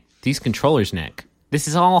saying. These controllers, Nick. This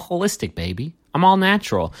is all holistic, baby. I'm all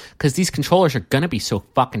natural because these controllers are gonna be so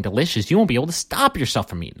fucking delicious. You won't be able to stop yourself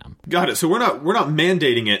from eating them. Got it. So we're not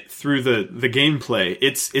mandating it through the gameplay.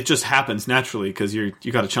 It just happens naturally because you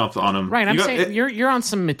got to chomp on them. Right. I'm saying you're on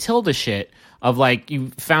some Matilda shit of like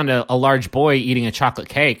you found a large boy eating a chocolate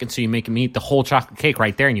cake, and so you make him eat the whole chocolate cake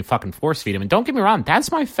right there, and you fucking force feed him. And don't get me wrong,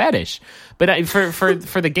 that's my fetish. But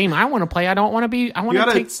for the game I want to play, I want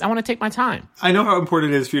to take my time. I know how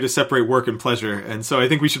important it is for you to separate work and pleasure, and so I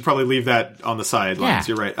think we should probably leave that on the sidelines.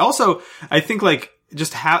 Yeah. You're right. Also, I think like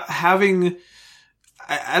just having.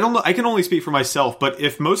 I don't know. I can only speak for myself, but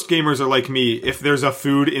if most gamers are like me, if there's a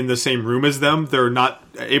food in the same room as them, they're not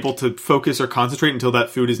able to focus or concentrate until that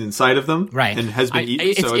food is inside of them, right, and has been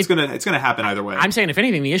eaten. So it's gonna happen either way. I'm saying, if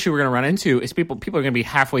anything, the issue we're gonna run into is people are gonna be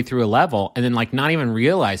halfway through a level and then like not even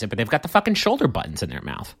realize it, but they've got the fucking shoulder buttons in their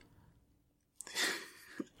mouth.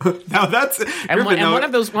 Now that's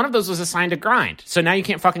one of those was assigned to grind, so now you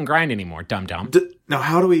can't fucking grind anymore, dum dum. Now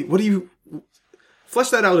what do you?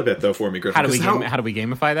 Flesh that out a bit, though, for me, Griffin. How do we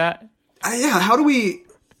gamify that? How do we...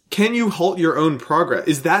 Can you halt your own progress?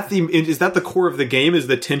 Is that the core of the game? Is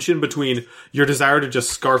the tension between your desire to just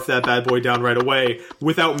scarf that bad boy down right away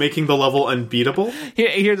without making the level unbeatable?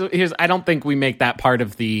 Here's I don't think we make that part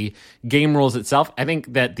of the game rules itself. I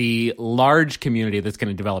think that the large community that's going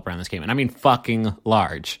to develop around this game, and I mean fucking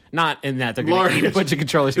large, not in that they're going to eat a bunch of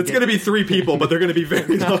controllers. It's going to be 3 people, but they're going to be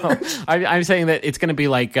very large. I'm saying that it's going to be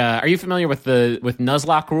like, are you familiar with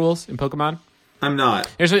Nuzlocke rules in Pokemon? I'm not.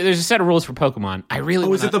 There's a set of rules for Pokemon.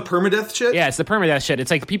 Is it the permadeath shit? Yeah, it's the permadeath shit. It's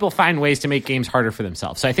like people find ways to make games harder for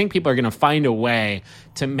themselves. So I think people are going to find a way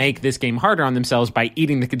to make this game harder on themselves by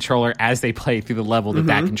eating the controller as they play through the level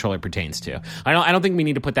that controller pertains to. I don't think we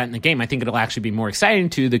need to put that in the game. I think it'll actually be more exciting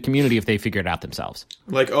to the community if they figure it out themselves.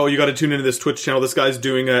 Like, oh, you got to tune into this Twitch channel. This guy's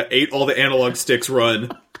doing a ate all the analog sticks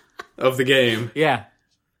run of the game. Yeah.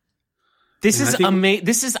 This is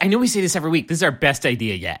amazing. I know we say this every week. This is our best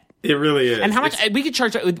idea yet. It really is. And how much we could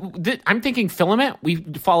charge? I'm thinking filament. We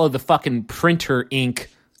follow the fucking printer ink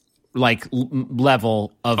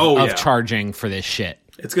level of charging for this shit.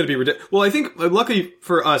 It's going to be ridiculous. Well, I think luckily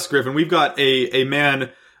for us, Griffin, we've got a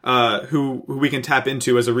man who we can tap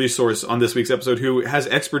into as a resource on this week's episode, who has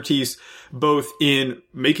expertise both in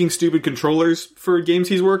making stupid controllers for games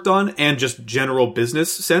he's worked on and just general business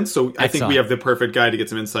sense. So I think we have the perfect guy to get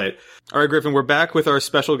some insight. All right, Griffin, we're back with our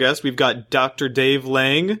special guest. We've got Dr. Dave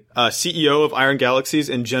Lang, CEO of Iron Galaxies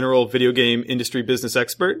and general video game industry business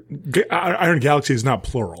expert. Iron Galaxy is not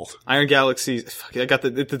plural. Iron Galaxies. Fuck, I got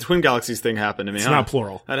the Twin Galaxies thing happened to me. It's not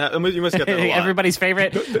plural. You must get that a lot. Everybody's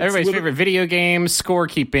favorite video game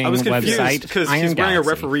scorekeeping website. I was confused because he's wearing a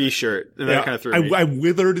referee shirt, and that kind of threw me. I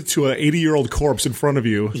withered to an 80-year-old corpse in front of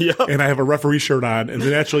you, and I have a referee shirt on, and then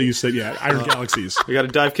naturally you said, Iron Galaxies. We got a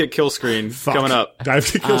dive kick kill screen coming up. Dive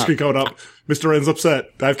kick kill screen coming up. Mr. N's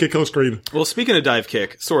upset. Dive kick kill screen. Well, speaking of dive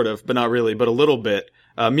kick, sort of, but not really, but a little bit.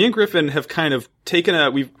 Me and Griffin have kind of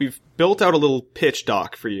taken we've built out a little pitch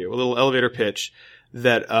doc for you, a little elevator pitch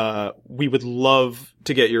that we would love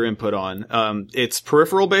to get your input on. It's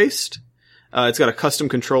peripheral based. It's got a custom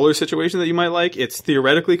controller situation that you might like. It's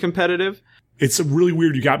theoretically competitive. It's really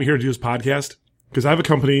weird you got me here to do this podcast because I have a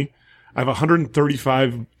company. I have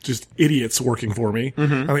 135 just idiots working for me,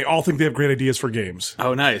 and they all think they have great ideas for games.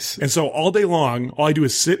 Oh, nice. And so all day long, all I do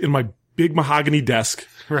is sit in my big mahogany desk,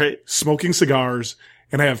 right, smoking cigars,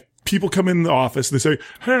 and I have people come in the office and they say,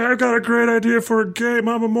 hey, I've got a great idea for a game.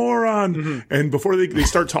 I'm a moron. And before they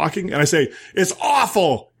start talking, and I say, it's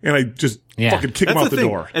awful. And I just fucking kick them out the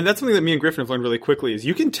door. And that's something that me and Griffin have learned really quickly is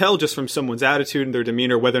you can tell just from someone's attitude and their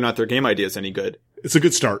demeanor whether or not their game idea is any good. It's a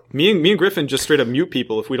good start. Me and Griffin just straight up mute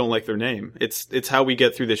people if we don't like their name. It's how we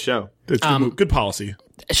get through this show. It's good policy.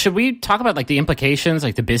 Should we talk about the implications,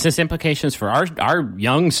 the business implications for our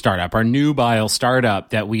young startup, our nubile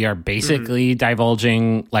startup that we are basically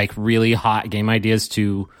divulging really hot game ideas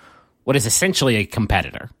to what is essentially a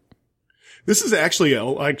competitor? This is actually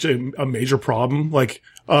a major problem.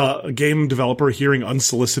 A game developer hearing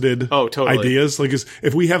unsolicited ideas.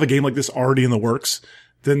 If we have a game like this already in the works,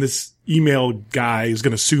 then this email guy is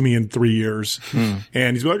going to sue me in 3 years.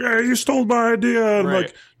 And he's like, hey, you stole my idea. And I'm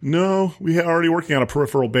like, no, we are already working on a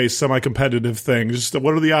peripheral-based semi-competitive thing. Just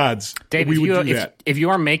what are the odds? Dave, if you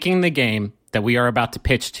are making the game that we are about to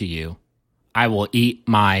pitch to you, I will eat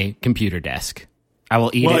my computer desk. I will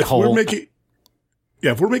eat it whole.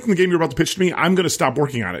 If we're making the game you're about to pitch to me, I'm going to stop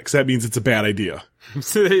working on it because that means it's a bad idea.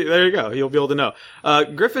 So there you go. You'll be able to know.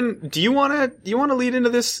 Griffin, do you want to lead into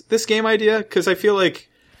this game idea? Because I feel like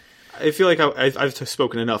I've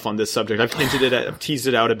spoken enough on this subject. I've hinted it, I've teased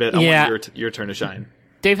it out a bit. I want your turn to shine.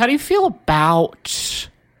 Dave, how do you feel about?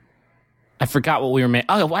 I forgot what we were making.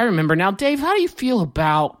 Oh, I remember now. Dave, how do you feel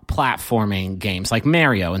about platforming games like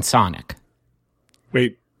Mario and Sonic?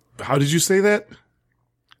 Wait, how did you say that?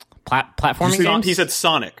 Platforming games? He said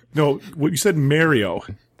Sonic. No, what you said Mario.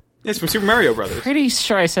 It's from Super Mario Brothers. Pretty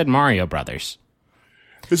sure I said Mario Brothers.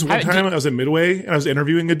 This one time I was at Midway and I was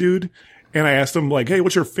interviewing a dude and I asked him hey,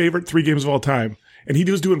 what's your favorite 3 games of all time? And he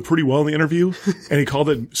was doing pretty well in the interview and he called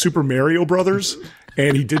it Super Mario Brothers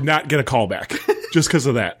and he did not get a call back just because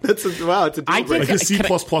of that. It's a deal breaker. His C++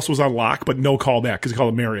 was on lock, but no call back because he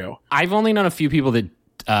called it Mario. I've only known a few people that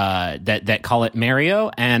call it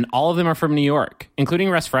Mario, and all of them are from New York, including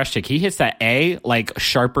Russ Freshtick. He hits that A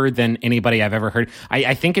sharper than anybody I've ever heard.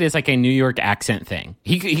 I think it is a New York accent thing.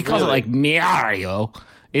 He calls it Mario.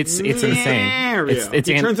 It's insane. He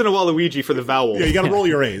turns into Waluigi for the vowel. Yeah, you got to roll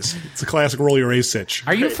your A's. It's a classic roll your A's sitch.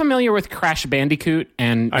 Are you familiar with Crash Bandicoot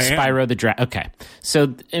and Spyro the Dragon? Okay, so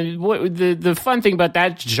the fun thing about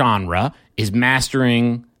that genre is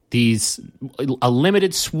mastering a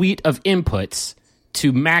limited suite of inputs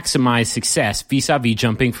to maximize success vis-a-vis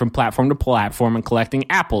jumping from platform to platform and collecting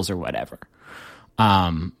apples or whatever.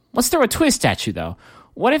 Let's throw a twist at you, though.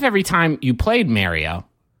 What if every time you played Mario,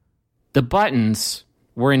 the buttons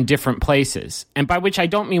were in different places? And by which I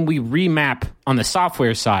don't mean we remap on the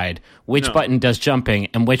software side which button does jumping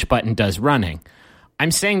and which button does running.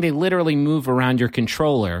 I'm saying they literally move around your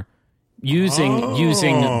controller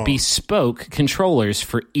using bespoke controllers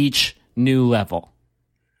for each new level.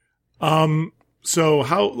 So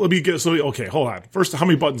okay, hold on. First, how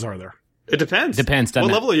many buttons are there? It depends. Depends. What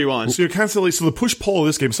level are you on? So you're constantly, the push-pull of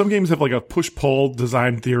this game, some games have like a push-pull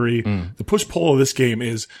design theory. The push-pull of this game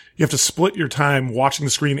is you have to split your time watching the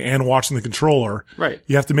screen and watching the controller. Right.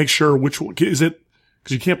 You have to make sure which one, is it,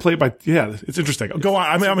 because you can't play it by, it's interesting. Go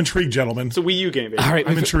on, I'm intrigued, gentlemen. It's a Wii U game, baby. All right,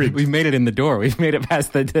 I'm intrigued. We've made it in the door. We've made it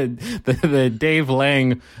past the Dave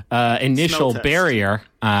Lang initial barrier.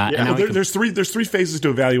 And there's three phases to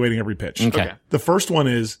evaluating every pitch. Okay. The first one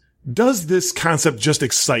is, does this concept just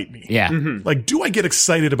excite me? Yeah. Like, do I get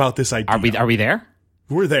excited about this idea? Are we there?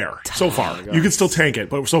 We're there so far. You can still tank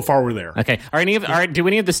it, but so far we're there. Okay. Do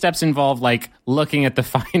any of the steps involve like looking at the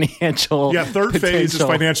financial? Yeah. Third phase is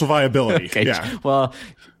financial viability. Okay. Yeah. Well,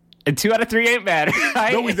 2 out of 3 ain't bad.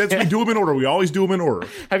 Right? No, we do them in order. We always do them in order.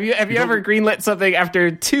 Have you ever greenlit something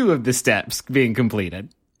after 2 of the steps being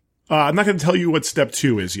completed? I'm not going to tell you what step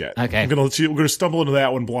 2 is yet. Okay. We're going to stumble into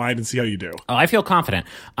that one blind and see how you do. Oh, I feel confident.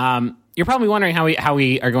 You're probably wondering how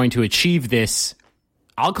we are going to achieve this.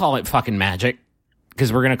 I'll call it fucking magic,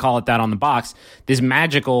 because we're going to call it that on the box. This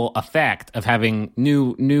magical effect of having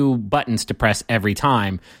new buttons to press every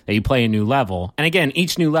time that you play a new level. And again,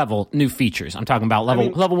 each new level, new features. I'm talking about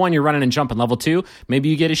level 1, you're running and jumping. Level 2, maybe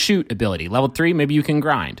you get a shoot ability. Level 3, maybe you can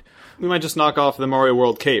grind. We might just knock off the Mario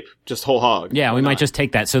World cape, just whole hog. Yeah, we might just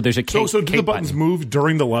take that. So there's a cape. So do the buttons move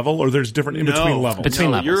during the level, or there's different in between levels? Between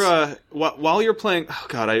levels. You're while you're playing. Oh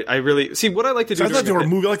god, I really see what I like to do. I thought they were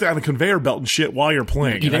moving like that on a conveyor belt and shit while you're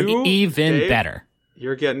playing. Even Dave, better.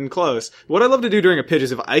 You're getting close. What I love to do during a pitch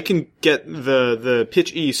is if I can get the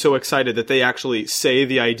pitchee so excited that they actually say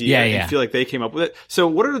the idea and feel like they came up with it.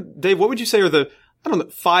 So Dave, what would you say are the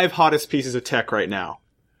 5 hottest pieces of tech right now?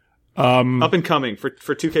 Up and coming for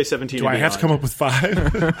 2K17. Do I have to come up with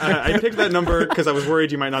 5? I picked that number because I was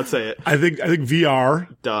worried you might not say it. I think VR.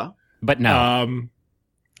 Duh. But no.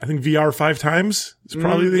 I think VR 5 times is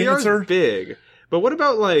probably the VR's answer. Big. But what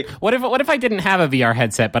about like... What if I didn't have a VR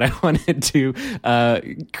headset, but I wanted to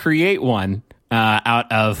create one out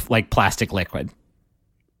of like plastic liquid?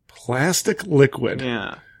 Plastic liquid.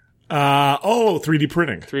 Yeah. 3D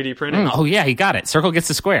printing. 3D printing. Oh yeah, he got it. Circle gets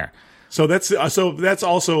the square. So that's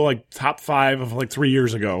also like top 5 of like 3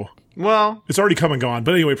 years ago. Well, it's already come and gone.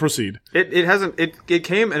 But anyway, proceed. It hasn't. It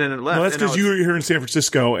came and then it left. No, that's because you were here in San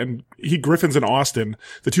Francisco and Griffin's in Austin,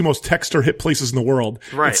 the 2 most tech-star hit places in the world.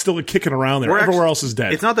 Right. It's still kicking around there. Everywhere else is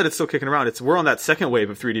dead. It's not that it's still kicking around. We're on that second wave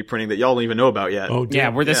of 3D printing that y'all don't even know about yet. Oh, yeah.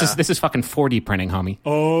 This is fucking 4D printing, homie.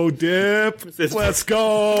 Oh, Dip. Let's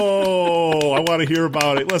go. I want to hear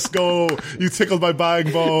about it. Let's go. You tickled my buying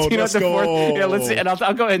bone. Let's go. Let's see. And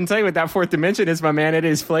I'll go ahead and tell you what that 4th dimension is, my man. It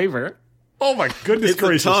is flavor. Oh my goodness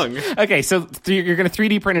gracious. Tongue. Okay, so you're going to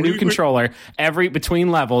 3D print a new controller between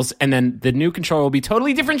levels, and then the new controller will be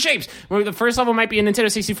totally different shapes. Where the first level might be a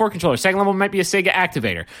Nintendo 64 controller, second level might be a Sega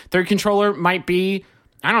Activator, third controller might be,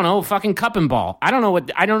 I don't know, fucking cup and ball. I don't know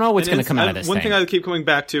what's going to come out of this One thing I keep coming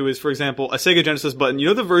back to is, for example, a Sega Genesis button. You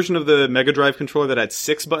know the version of the Mega Drive controller that had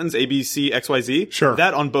 6 buttons, A, B, C, X, Y, Z? Sure.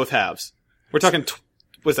 That on both halves. We're talking...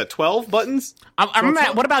 Was that 12 buttons?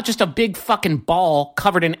 What about just a big fucking ball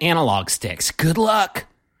covered in analog sticks? Good luck.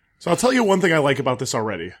 So I'll tell you one thing I like about this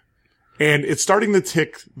already. And it's starting to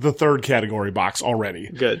tick the 3rd category box already.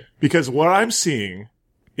 Good. Because what I'm seeing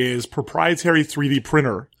is proprietary 3D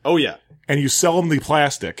printer. Oh, yeah. And you sell them the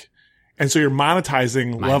plastic. And so you're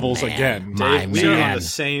monetizing levels again. We are on the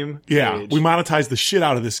same page. Yeah, we monetize the shit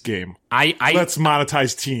out of this game. Let's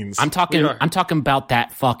monetize teens. I'm talking about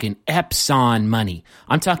that fucking Epson money.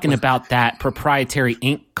 I'm talking about that proprietary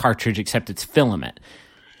ink cartridge, except it's filament.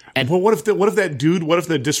 And what if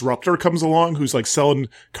the disruptor comes along who's like selling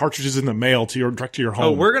cartridges in the mail direct to your home?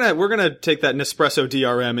 Oh, we're gonna take that Nespresso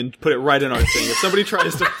DRM and put it right in our thing. If somebody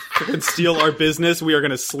tries to fucking steal our business, we are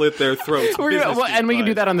gonna slit their throats. And we can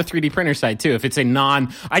do that on the 3D printer side too. If it's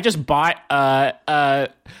I just bought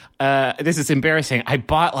this is embarrassing. I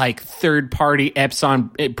bought like third-party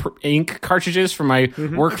Epson ink cartridges for my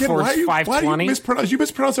Workforce 520. Why do you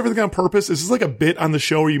mispronounce everything on purpose? Is this like a bit on the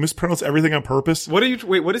show where you mispronounce everything on purpose? What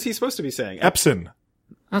is he supposed to be saying? Epson.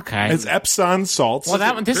 Okay. It's Epsom salts.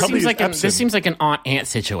 Well, this seems like an aunt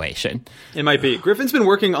section. It might be. Griffin's been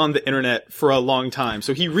working on the internet for a long time,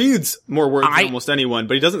 so he reads more words than almost anyone,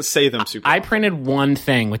 but he doesn't say them super well. I printed one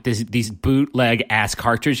thing with these bootleg ass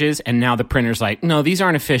cartridges, and now the printer's like, no, these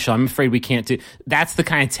aren't official. I'm afraid we can't do. That's the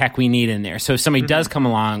kind of tech we need in there. So if somebody does come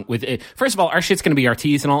along with it, first of all, our shit's going to be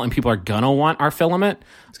artisanal, and people are gonna want our filament.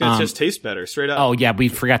 It's going to just taste better, straight up. Oh yeah, we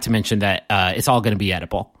forgot to mention that it's all going to be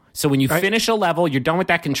edible. So when you finish a level, you're done with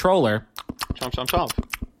that controller. Chomp, chomp,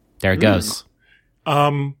 chomp. There it goes.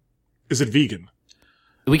 Is it vegan?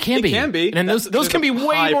 We can be. Can be. And those can be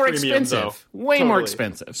way more expensive. Way more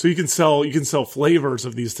expensive. So you can sell flavors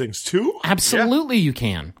of these things too? Absolutely you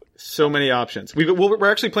can. So many options.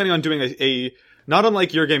 We're actually planning on doing a not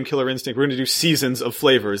unlike Your Game Killer Instinct, we're going to do seasons of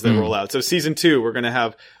flavors that roll out. So season 2, we're going to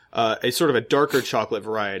have a sort of a darker chocolate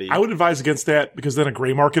variety. I would advise against that because then a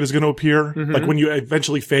gray market is going to appear. Like when you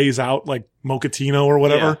eventually phase out like Mochaccino or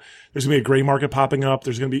whatever, there's going to be a gray market popping up.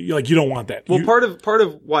 There's going to be like, you don't want that. Well, part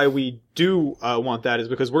of why we do want that is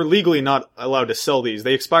because we're legally not allowed to sell these.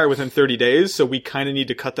 They expire within 30 days, so we kind of need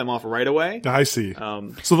to cut them off right away. I see.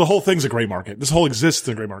 So the whole thing's a gray market. This whole exists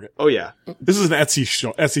in a gray market. Oh yeah. This is an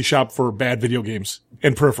Etsy shop for bad video games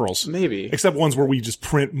and peripherals. Maybe. Except ones where we just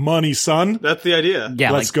print money, son. That's the idea.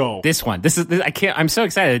 Yeah, let's go. This one. I'm so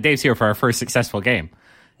excited that Dave's here for our first successful game.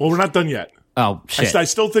 Well, we're not done yet. Oh, shit. I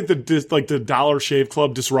still think that the Dollar Shave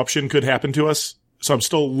Club disruption could happen to us. So I'm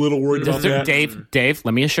still a little worried about that. Dave,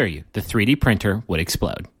 let me assure you, the 3D printer would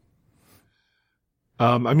explode.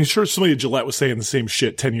 I mean, sure, somebody at Gillette was saying the same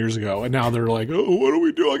shit 10 years ago, and now they're like, "Oh, what do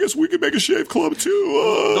we do? I guess we could make a shave club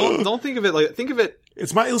too." Don't think of it like. Think of it.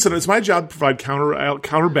 It's my job to provide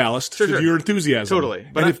counter ballast to your enthusiasm. Totally,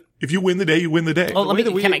 but if you win the day, you win the day. Well,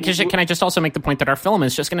 can I just also make the point that our filament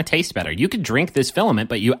is just going to taste better? You could drink this filament,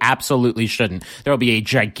 but you absolutely shouldn't. There will be a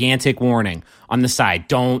gigantic warning on the side: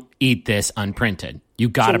 "Don't eat this unprinted." You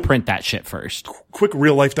got to print that shit first. Quick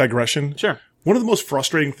real life digression. Sure. One of the most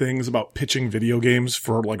frustrating things about pitching video games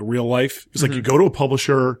for like real life is like you go to a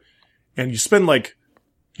publisher and you spend like,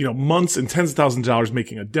 months and tens of thousands of dollars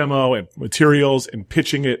making a demo and materials and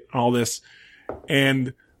pitching it and all this.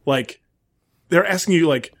 And like, they're asking you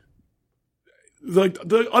like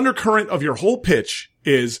the undercurrent of your whole pitch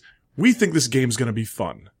is we think this game's going to be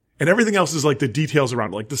fun. And everything else is like the details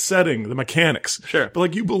around it, like the setting, the mechanics. Sure. But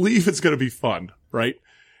like you believe it's going to be fun, right?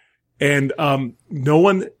 And no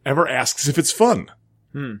one ever asks if it's fun.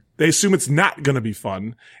 They assume it's not going to be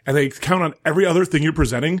fun, and they count on every other thing you're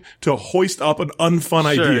presenting to hoist up an unfun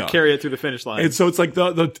idea. Carry it through the finish line. And so it's like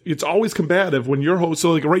it's always combative when you're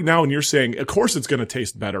so like right now when you're saying, of course it's going to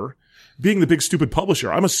taste better. Being the big stupid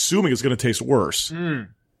publisher, I'm assuming it's going to taste worse.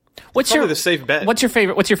 What's the safe bet? What's your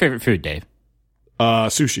favorite food, Dave?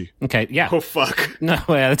 Sushi. Okay, yeah. Oh, fuck. No,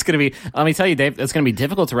 yeah, that's going to be, let me tell you, Dave, that's going to be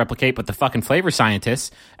difficult to replicate, but the fucking flavor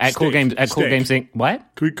scientists at Cool Games Inc. What?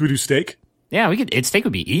 Could we do steak? Yeah, steak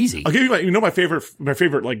would be easy. I'll give you my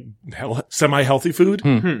favorite like semi-healthy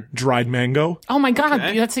food? Dried mango. Oh my God,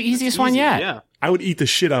 that's the easiest one yet. Yeah. I would eat the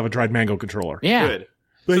shit out of a dried mango controller. Yeah. Good.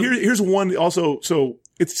 But here's one also, so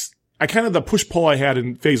the push-pull I had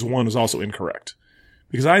in phase 1 was also incorrect.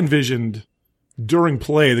 Because I envisioned during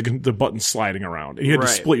play, the button sliding around, and you had to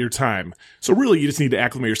split your time. So really, you just need to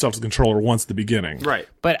acclimate yourself to the controller once at the beginning. Right.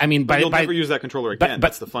 But I mean, you'll never use that controller again.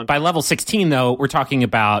 That's the fun. By level 16, though, we're talking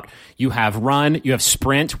about you have run, you have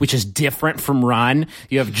sprint, which is different from run.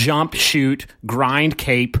 You have jump, shoot, grind,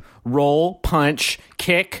 cape, roll, punch,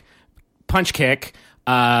 kick,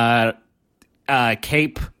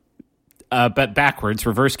 cape, but backwards,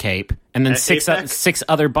 reverse cape, and then six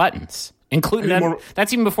other buttons. Including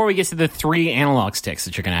that's even before we get to the 3 analog sticks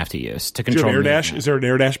that you're going to have to use to control. Do you have air dash? Is there an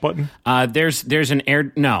air dash button? There's an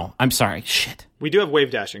air. No, I'm sorry. Shit. We do have wave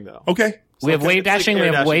dashing though. Okay. We have wave dashing. We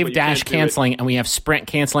have wave dash canceling, and we have sprint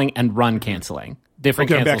canceling and run canceling.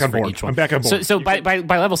 Different cancels for each one. I'm back on board. So by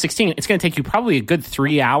level 16, it's going to take you probably a good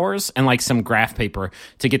 3 hours and like some graph paper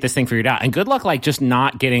to get this thing figured out. And good luck, like just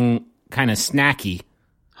not getting kind of snacky,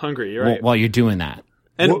 hungry. You're right. While you're doing that.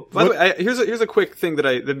 And by the way, here's a quick thing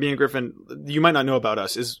that me and Griffin, you might not know about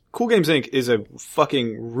us, is Cool Games Inc. is a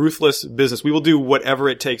fucking ruthless business. We will do whatever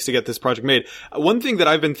it takes to get this project made. One thing that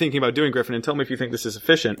I've been thinking about doing, Griffin, and tell me if you think this is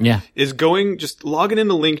efficient, is just logging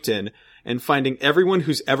into LinkedIn and finding everyone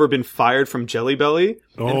who's ever been fired from Jelly Belly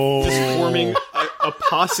and just forming a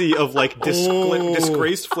posse of like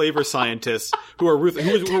disgraced flavor scientists who are willing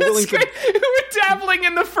to dabbling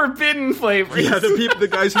in the forbidden flavors. Yeah, the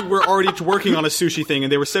guys who were already working on a sushi thing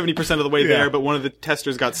and they were 70% of the way there, but one of the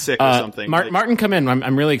testers got sick or something. Martin, come in.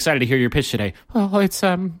 I'm really excited to hear your pitch today. Oh, it's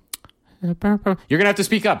you're gonna have to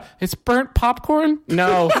speak up. It's burnt popcorn?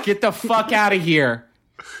 No, get the fuck out of here.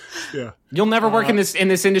 Yeah, you'll never work in this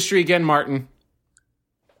industry again, Martin.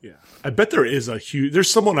 Yeah, I bet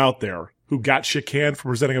there's someone out there who got shit canned for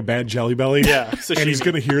presenting a bad Jelly Belly. Yeah, and he's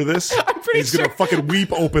going to hear this. He's going to fucking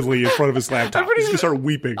weep openly in front of his laptop. He's going to start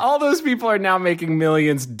weeping. All those people are now making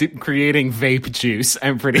millions creating vape juice,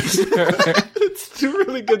 I'm pretty sure. It's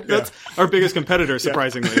really good. That's our biggest competitor,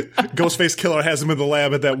 surprisingly. Ghostface Killer has him in the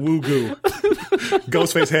lab at that Woo Goo.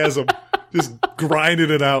 Ghostface has him just grinding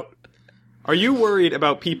it out. Are you worried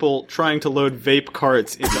about people trying to load vape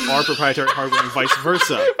carts into our proprietary hardware and vice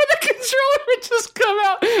versa? But the controller would it just come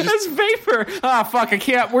out as vapor. Oh, fuck, I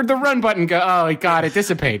can't. Where'd the run button go? Oh, God, it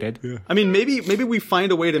dissipated. Yeah. I mean, maybe we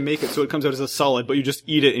find a way to make it so it comes out as a solid, but you just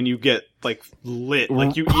eat it and you get, like, lit.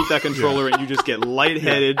 Like, you eat that controller and you just get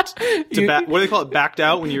lightheaded to what do they call it? Backed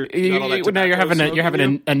out when you're not all that tobacco. No, you're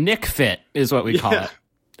having a Nick fit is what we call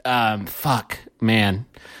it. Fuck, man.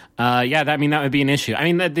 That would be an issue.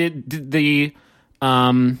 I mean,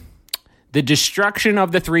 the destruction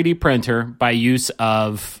of the 3D printer by use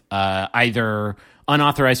of either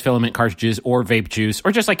unauthorized filament cartridges or vape juice,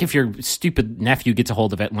 or just like if your stupid nephew gets a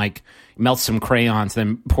hold of it and like melts some crayons,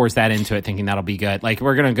 then pours that into it thinking that'll be good. Like,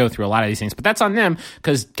 we're going to go through a lot of these things, but that's on them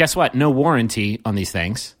because guess what? No warranty on these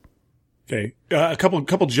things. Okay. A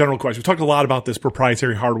couple general questions. We talked a lot about this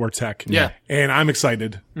proprietary hardware tech. Yeah. And I'm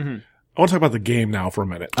excited. Mm-hmm. I want to talk about the game now for a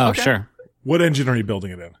minute. Oh, okay. Sure. What engine are you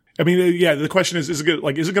building it in? I mean, the question is it good?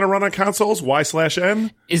 Like, is it going to run on consoles?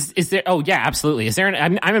 Y/N? Is there? Oh, yeah, absolutely. Is there?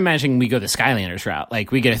 I'm imagining we go the Skylanders route.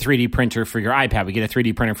 Like, we get a 3D printer for your iPad. We get a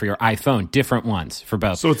 3D printer for your iPhone. Different ones for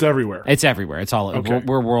both. So it's everywhere. It's everywhere. It's all. Okay.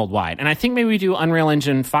 We're worldwide. And I think maybe we do Unreal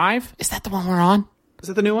Engine 5. Is that the one we're on? Is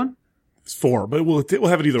that the new one? It's 4, but we'll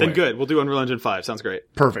have it either way. Then good. We'll do Unreal Engine 5. Sounds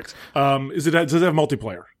great. Perfect. Does it have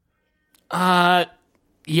multiplayer?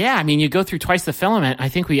 Yeah, I mean, you go through twice the filament. I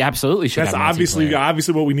think we absolutely should. That's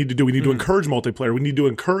obviously what we need to do. We need to encourage multiplayer. We need to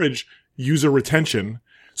encourage user retention.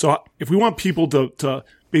 So if we want people to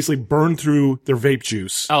basically burn through their vape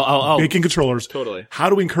juice, making controllers, totally. How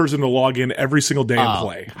do we encourage them to log in every single day and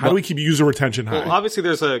play? How do we keep user retention high? Well, obviously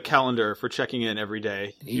there's a calendar for checking in every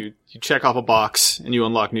day. You check off a box and you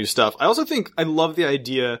unlock new stuff. I also think I love the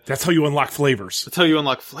idea. That's how you unlock flavors.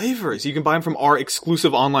 You can buy them from our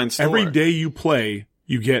exclusive online store. Every day you play,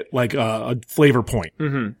 you get like a flavor point.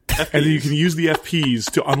 Mm-hmm. And then you can use the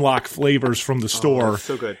FPs to unlock flavors from the store. That's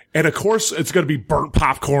so good. And of course, it's going to be burnt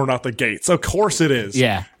popcorn out the gates. Of course it is.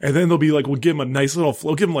 Yeah. And then they'll be like, we'll give them a nice little,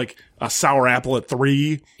 we'll give them like a sour apple at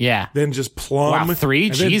 3. Yeah. Then just plum. Wow, 3?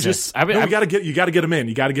 Jesus. You got to get them in.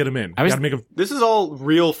 You got to get them in. This is all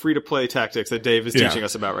real free-to-play tactics that Dave is teaching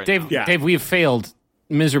us about right now. Dave, we have failed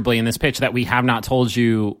miserably in this pitch that we have not told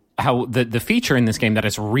you how the feature in this game that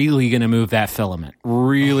is really going to move that filament,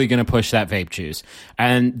 really going to push that vape juice.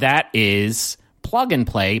 And that is plug and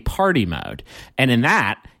play party mode. And in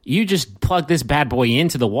that, you just plug this bad boy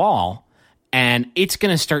into the wall and it's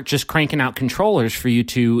going to start just cranking out controllers for you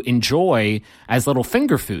to enjoy as little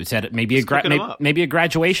finger foods at maybe a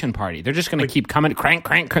graduation party. They're just going to keep coming, crank,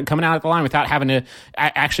 coming out of the line without having to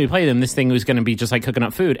actually play them. This thing was going to be just like cooking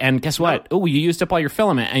up food. And guess what? Oh, you used up all your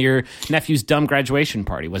filament at your nephew's dumb graduation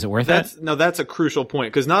party. Was it worth it? No, that's a crucial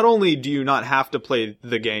point because not only do you not have to play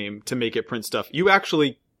the game to make it print stuff, you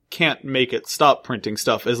actually can't make it stop printing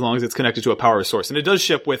stuff as long as it's connected to a power source. And it does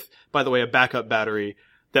ship with, by the way, a backup battery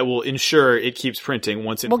that will ensure it keeps printing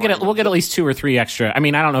once we'll get at least 2 or 3 extra. I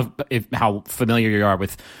mean, I don't know how familiar you are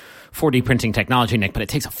with 4D printing technology, Nick, but it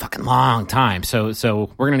takes a fucking long time. So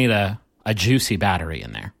we're gonna need a juicy battery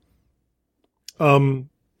in there.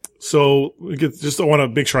 So I want to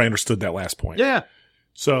make sure I understood that last point. Yeah.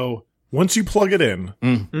 So once you plug it in,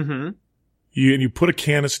 you put a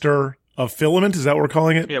canister of filament. Is that what we're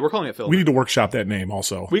calling it? Yeah, we're calling it filament. We need to workshop that name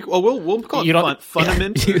also. We'll call it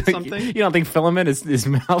Funament or something. You don't think filament is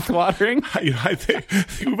mouth-watering? I think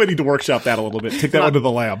we might need to workop that a little bit. Take that one to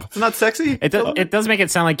the lab. It's not sexy? It does make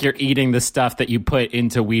it sound like you're eating the stuff that you put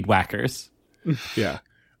into weed whackers. Yeah.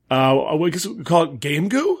 I guess we call it game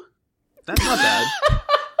goo? That's not bad.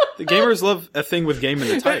 The gamers love a thing with game in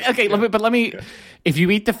the title. Okay, let me... If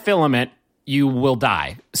you eat the filament, you will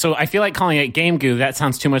die. So I feel like calling it game goo, that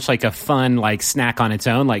sounds too much like a fun like snack on its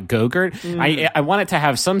own, like Go-Gurt. I want it to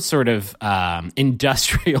have some sort of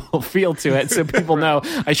industrial feel to it so people know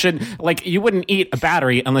I shouldn't, like, you wouldn't eat a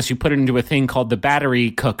battery unless you put it into a thing called the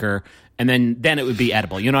battery cooker, and then it would be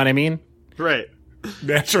edible. You know what I mean? Right.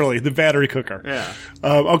 Naturally, the battery cooker. Yeah.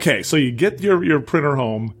 Okay, so you get your printer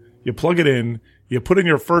home, you plug it in, you put in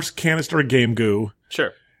your first canister of game goo.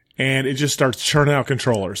 Sure. And it just starts churning out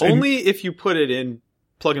controllers. Only if you put it in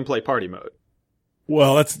plug and play party mode.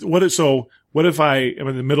 Well, what if I am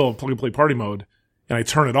in the middle of plug and play party mode and I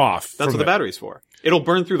turn it off? That's what the battery's for. It'll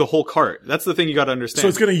burn through the whole cart. That's the thing you got to understand. So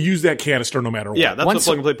it's going to use that canister no matter what. Yeah, that's what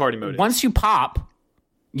plug and play party mode is. Once you pop,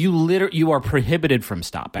 you are prohibited from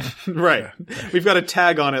stopping. Right. We've got a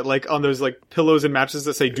tag on it, like on those like pillows and mattresses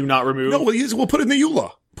that say "Do not remove." No, we'll put it in the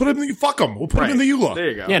EULA. Fuck them. We'll put it in the EULA. There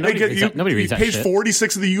you go. Yeah, nobody reads that page shit.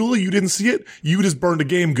 46 of the EULA, you didn't see it? You just burned a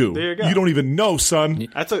game goo. There you go. You don't even know, son.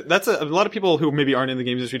 That's a lot of people who maybe aren't in the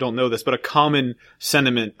games industry don't know this, but a common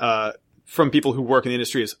sentiment from people who work in the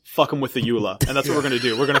industry is fuck them with the EULA. And that's what we're going to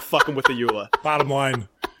do. We're going to fuck them with the EULA. Bottom line.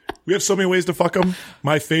 We have so many ways to fuck them.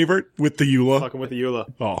 My favorite with the EULA. Fucking with the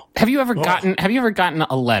EULA. Oh. Have you ever gotten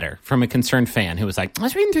a letter from a concerned fan who was like, I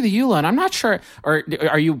was reading through the EULA and I'm not sure, or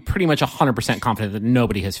are you pretty much 100% confident that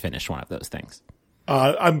nobody has finished one of those things?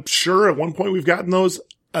 I'm sure at one point we've gotten those.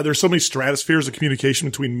 There's so many stratospheres of communication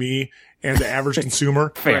between me and the average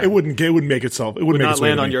consumer. Fair. It wouldn't make itself. It wouldn't Would make not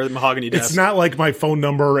land on your mahogany desk. It's not like my phone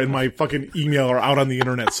number and my fucking email are out on the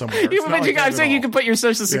internet somewhere. I'm saying you can put your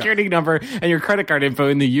social security number and your credit card info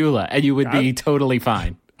in the EULA and you would be totally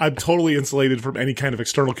fine. I'm totally insulated from any kind of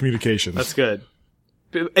external communications. That's good.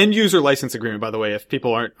 End user license agreement, by the way, if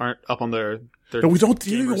people aren't up on their no, we don't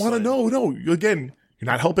even want to know. No, again, you're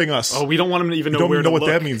not helping us. Oh, we don't want them to even know don't where even know to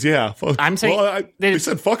what look. that means. Yeah. I'm saying they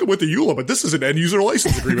said fuck it with the EULA, but this is an end user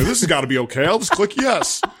license agreement. This has got to be okay. I'll just click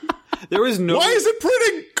yes. There is no. Why is it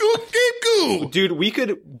printing game goo? Dude, we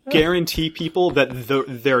could guarantee people that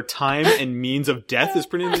their time and means of death is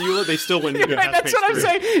printed in the EULA. They still wouldn't. That's what I'm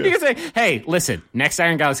saying. You can say, hey, listen, next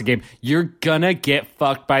Iron Galaxy game, you're gonna get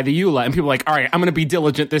fucked by the EULA. And people are like, all right, I'm gonna be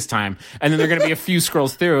diligent this time. And then they're gonna be a few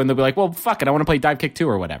scrolls through and they'll be like, well, fuck it, I want to play Dive Kick 2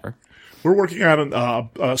 or whatever. We're working on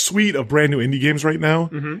a suite of brand new indie games right now,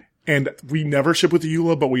 and we never ship with the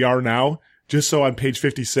EULA, but we are now. Just so on page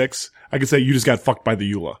 56, I can say you just got fucked by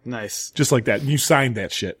the EULA. Nice. Just like that. And you signed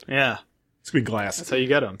that shit. Yeah. It's gonna be glass. That's how you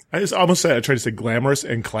get them. I just almost said, I tried to say glamorous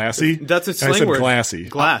and classy. That's a and slang I said word. glassy.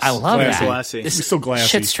 Glass. I love Glassy. that. Glassy. This It's so glassy.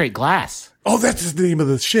 Shit straight glass. Oh, that's the name of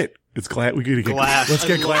the shit. It's glass. We gotta get Glass. Let's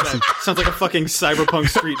get I love glassy. that. Sounds like a fucking cyberpunk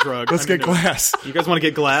street drug. Let's get glass. You guys want to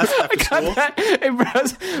get glass after school? Hey,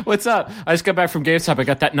 bros, what's up? I just got back from GameStop. I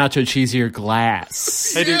got that nacho cheesier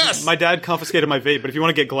glass. Hey, dude, Yes! my dad confiscated my vape, but if you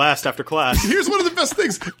want to get glassed after class, Here's one of the best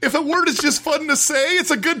things. If a word is just fun to say,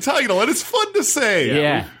 it's a good title, and it's fun to say.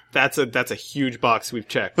 Yeah. that's a huge box we've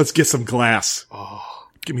checked. Let's get some glass. Oh,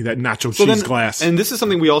 give me that nacho So cheese then- glass. And this is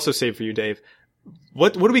something we also saved for you, Dave.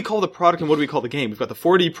 What do we call the product and what do we call the game? We've got the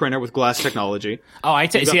 4D printer with glass technology. Oh, no. I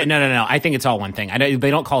think it's all one thing. They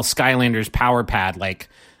don't call Skylanders Power Pad like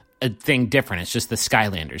a thing different. It's just the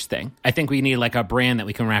Skylanders thing. I think we need like a brand that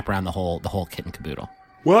we can wrap around the whole kit and caboodle.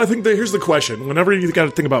 Well, I think here's the question. Whenever you got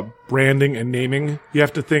to think about branding and naming, you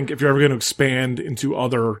have to think if you're ever going to expand into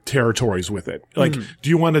other territories with it. Like, do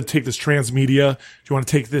you want to take this transmedia? Do you want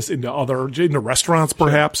to take this into restaurants,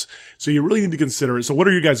 perhaps? So you really need to consider it. So what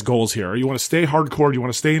are your guys' goals here? You want to stay hardcore? Do you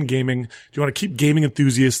want to stay in gaming? Do you want to keep gaming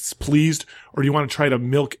enthusiasts pleased? Or do you want to try to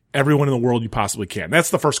milk everyone in the world you possibly can? That's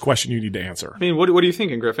the first question you need to answer. I mean, what are you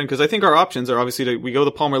thinking, Griffin? Because I think our options are obviously we go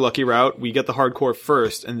the Palmer Luckey route, we get the hardcore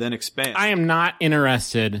first, and then expand. I am not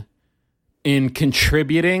interested in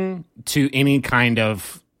contributing to any kind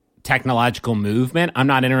of technological movement. I'm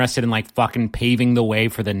not interested in like fucking paving the way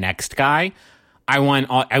for the next guy. I want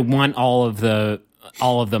all of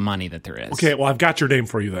the money that there is. Okay, well, I've got your name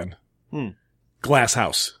for you then. Glass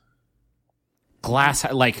House.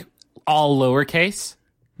 Glass, like all lowercase.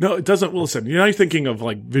 No, it doesn't. Well, listen, you're not thinking of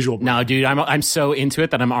like visual. No, dude, I'm so into it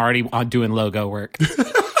that I'm already doing logo work.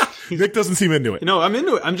 Nick doesn't seem into it. No, I'm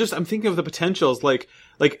into it. I'm thinking of the potentials. Like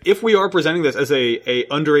if we are presenting this as a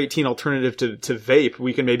under 18 alternative to vape,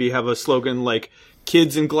 we can maybe have a slogan like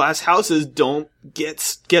 "Kids in glass houses don't get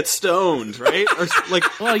stoned," right? Or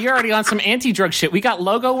like, well, you're already on some anti-drug shit. We got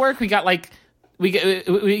logo work. We got like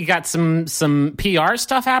we got some PR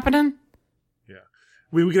stuff happening.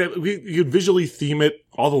 You could visually theme it.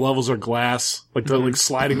 All the levels are glass, like the like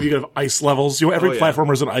sliding. You could have ice levels. Every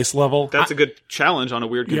platformer is an ice level. That's a good challenge on a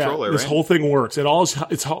weird controller. This right? whole thing works. It's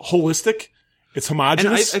holistic. It's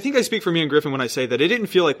homogenous. And I think I speak for me and Griffin when I say that it didn't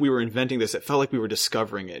feel like we were inventing this. It felt like we were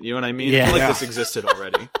discovering it. You know what I mean? Yeah. I feel like this existed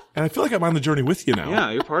already. And I feel like I'm on the journey with you now. Yeah,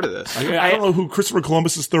 you're part of this. I don't know who Christopher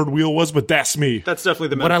Columbus's third wheel was, but that's me. That's definitely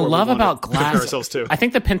the What I metaphor we love wanna about compare glass, ourselves to. I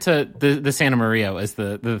think the Pinta, the Santa Maria is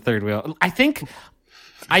the third wheel. I think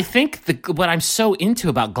what I'm so into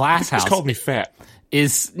about Glass House He's called me fat.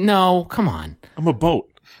 is no, come on. I'm a boat.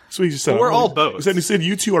 That's what he just said. We're all boats. He said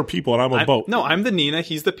you two are people, and I'm a boat. No, I'm the Nina,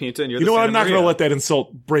 he's the Pinta, and you're You the know what? Santa I'm not going Maria. to let that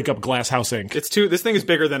insult break up Glass House Inc. It's this thing is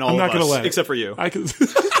bigger than all I'm not of going us, to let it. except for you.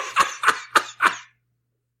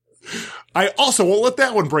 I also won't let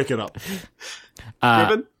that one break it up.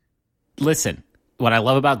 Griffin? Listen, what I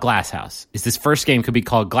love about Glass House is this first game could be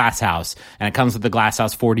called Glass House, and it comes with the Glass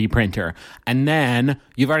House 4D printer. And then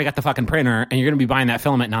you've already got the fucking printer, and you're going to be buying that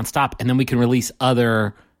filament nonstop, and then we can release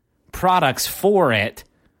other products for it.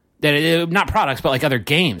 Not products, but like other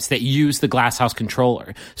games that use the Glass House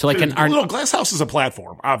controller. So like Glass House is a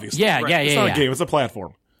platform, obviously. Yeah, Right. yeah, It's yeah. not a game, it's a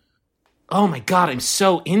platform. Oh my god, I'm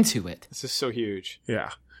so into it. This is so huge.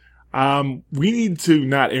 Yeah. We need to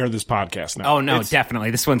not air this podcast now. Oh no,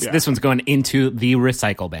 definitely. This one's going into the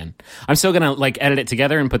recycle bin. I'm still gonna edit it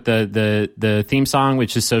together and put the theme song,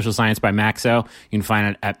 which is Social Science by Maxo. You can find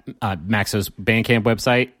it at Maxo's Bandcamp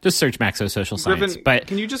website. Just search Maxo Social Science. Griffin, but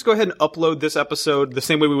can you just go ahead and upload this episode the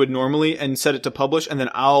same way we would normally and set it to publish, and then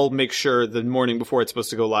I'll make sure the morning before it's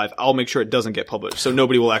supposed to go live, I'll make sure it doesn't get published, so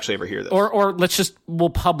nobody will actually ever hear this. Or we'll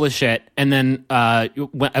publish it, and then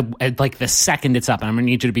the second it's up, and I'm gonna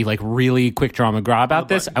need you to be really quick draw McGraw about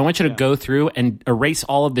this. I want you to go through and erase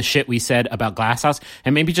all of the shit we said about Glasshouse,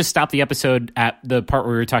 and maybe just stop the episode at the part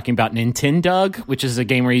where we were talking about Nintendo, which is a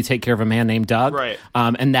game where you take care of a man named Doug. Right.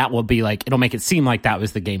 And that will be it'll make it seem like that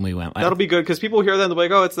was the game we went with. That'll be good, because people hear that and they'll be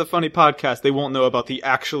like, oh, it's the funny podcast. They won't know about the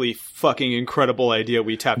actually fucking incredible idea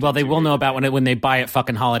we tapped into. Well, they will know about when they buy it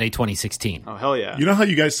fucking holiday 2016. Oh, hell yeah. You know how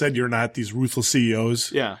you guys said you're not these ruthless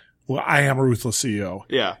CEOs? Yeah. Well, I am a ruthless CEO.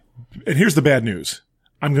 Yeah. And here's the bad news.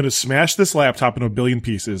 I'm going to smash this laptop into a billion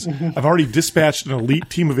pieces. I've already dispatched an elite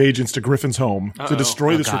team of agents to Griffin's home to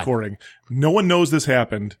destroy this recording. No one knows this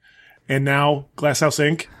happened. And now Glasshouse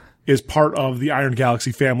Inc. is part of the Iron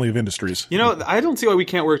Galaxy family of industries. You know, I don't see why we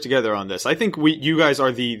can't work together on this. I think you guys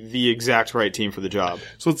are the exact right team for the job.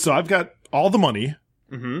 So I've got all the money.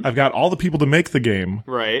 Mm-hmm. I've got all the people to make the game.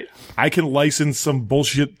 Right. I can license some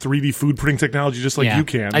bullshit 3D food printing technology just like you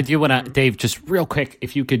can. I do want to, Dave, just real quick,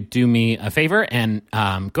 if you could do me a favor and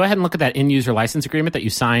go ahead and look at that end-user license agreement that you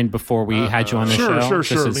signed before we had you on the show.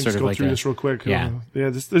 Sure. Let me just go through this real quick. Yeah.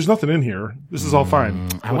 There's nothing in here. This is all fine.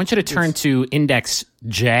 I want you to turn to Index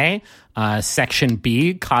J, Section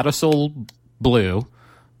B, Codicil Blue,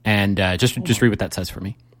 and just read what that says for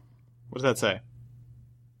me. What does that say?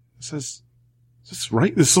 It says... Is this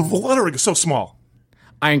right? The lettering is so small.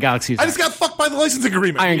 Iron Galaxy is I just got fucked by the licensing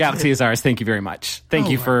agreement. Iron Galaxy is ours. Thank you very much.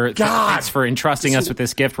 Thanks for entrusting us with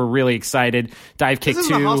this gift. We're really excited. Dive Kick 2. This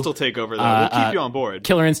isn't a hostile takeover, though. We'll keep you on board.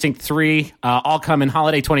 Killer Instinct 3, all come in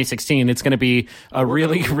holiday 2016. It's going to be a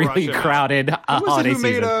really crowded holiday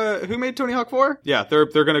season. Who made Tony Hawk 4? Yeah, they're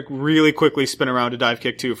going to really quickly spin around to Dive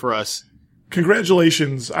Kick 2 for us.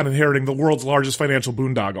 Congratulations on inheriting the world's largest financial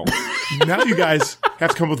boondoggle. Now you guys have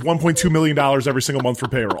to come up with $1.2 million every single month for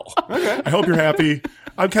payroll. Okay. I hope you're happy.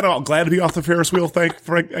 I'm kind of glad to be off the Ferris wheel. I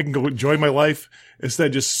can go enjoy my life instead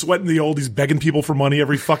of just sweating the oldies, begging people for money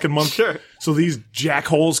every fucking month. Sure. So these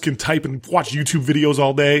jackholes can type and watch YouTube videos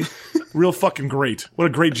all day. Real fucking great. What a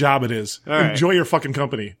great job it is. Enjoy your fucking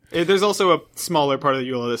company. There's also a smaller part of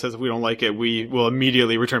the ULO that says if we don't like it, we will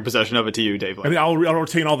immediately return possession of it to you, Dave. I mean, I'll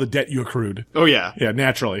retain all the debt you accrued. Oh, yeah. Yeah,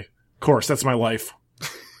 naturally. Of course, that's my life.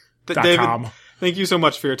 David, thank you so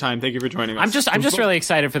much for your time. Thank you for joining us. I'm just really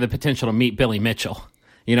excited for the potential to meet Billy Mitchell.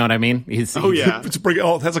 You know what I mean? That's a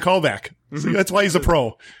callback. Mm-hmm. See, that's why he's a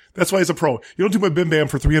pro. You don't do my bim bam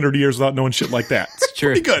for 300 years without knowing shit like that. It's true.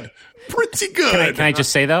 Pretty good. Can I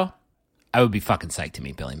just say, though? I would be fucking psyched to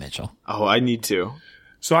meet Billy Mitchell. Oh, I need to.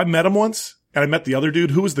 So I met him once, and I met the other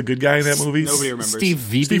dude. Who was the good guy in that movie? Nobody remembers. Steve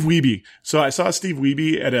Wiebe. So I saw Steve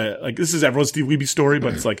Wiebe at this is everyone's Steve Wiebe story,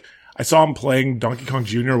 but it's I saw him playing Donkey Kong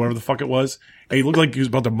Jr. or whatever the fuck it was, and he looked like he was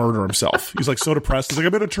about to murder himself. He was so depressed. He's like,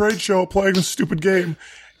 I'm at a trade show playing this stupid game.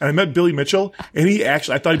 And I met Billy Mitchell, and I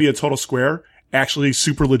thought he'd be a total square, actually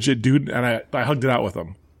super legit dude, and I hugged it out with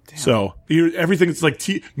him. Damn. So everything, it's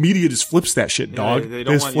media just flips that shit, dog. They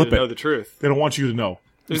don't want you to know the truth. They don't want you to know.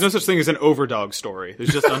 There's no such thing as an overdog story.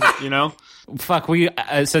 There's just, Fuck,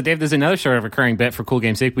 so Dave, there's another sort of recurring bit for Cool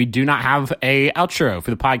Game's sake. We do not have a outro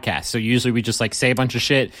for the podcast. So usually we just say a bunch of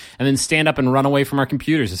shit and then stand up and run away from our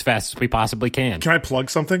computers as fast as we possibly can. Can I plug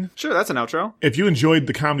something? Sure, that's an outro. If you enjoyed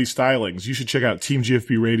the comedy stylings, you should check out Team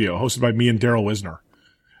GFB Radio, hosted by me and Daryl Wisner.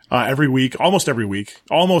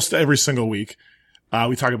 Almost every single week,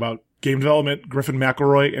 we talk about game development, Griffin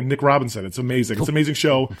McElroy, and Nick Robinson. It's amazing. It's an amazing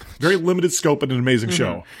show. Very limited scope, but an amazing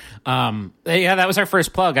show. Yeah, that was our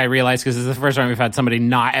first plug, I realized, because this is the first time we've had somebody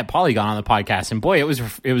not at Polygon on the podcast. And boy, it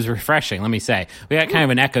was refreshing, let me say. We got kind of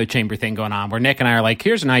an echo chamber thing going on where Nick and I are like,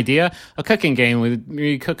 here's an idea, a cooking game.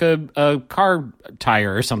 We cook a car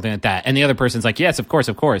tire or something like that. And the other person's like, yes, of course,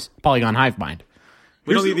 Polygon Hive Mind.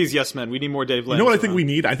 We don't need these yes men. We need more Dave Lenz. You know what I think we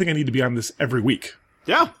need? I think I need to be on this every week.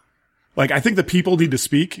 Yeah. I think the people need to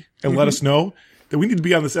speak and let us know that we need to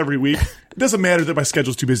be on this every week. It doesn't matter that my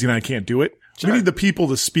schedule's too busy and I can't do it. Sure. We need the people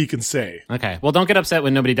to speak and say. Okay. Well, don't get upset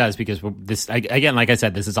when nobody does, because again, like I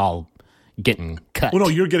said, this is all getting cut. Well, no,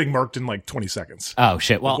 you're getting marked in 20 seconds. Oh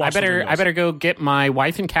shit. Well, I better go get my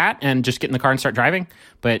wife and cat and just get in the car and start driving.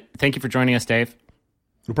 But thank you for joining us, Dave.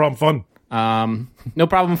 No problem. Fun. No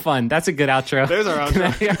problem. Fun. That's a good outro. There's our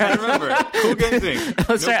outro. I remember. Cool game thing.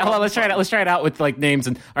 Let's try it out with names.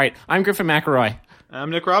 And all right, I'm Griffin McElroy. I'm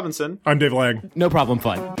Nick Robinson. I'm Dave Lang. No problem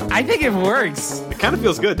fun. I think it works. It kind of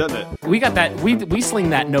feels good, doesn't it? We got that. We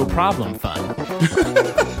sling that no problem fun.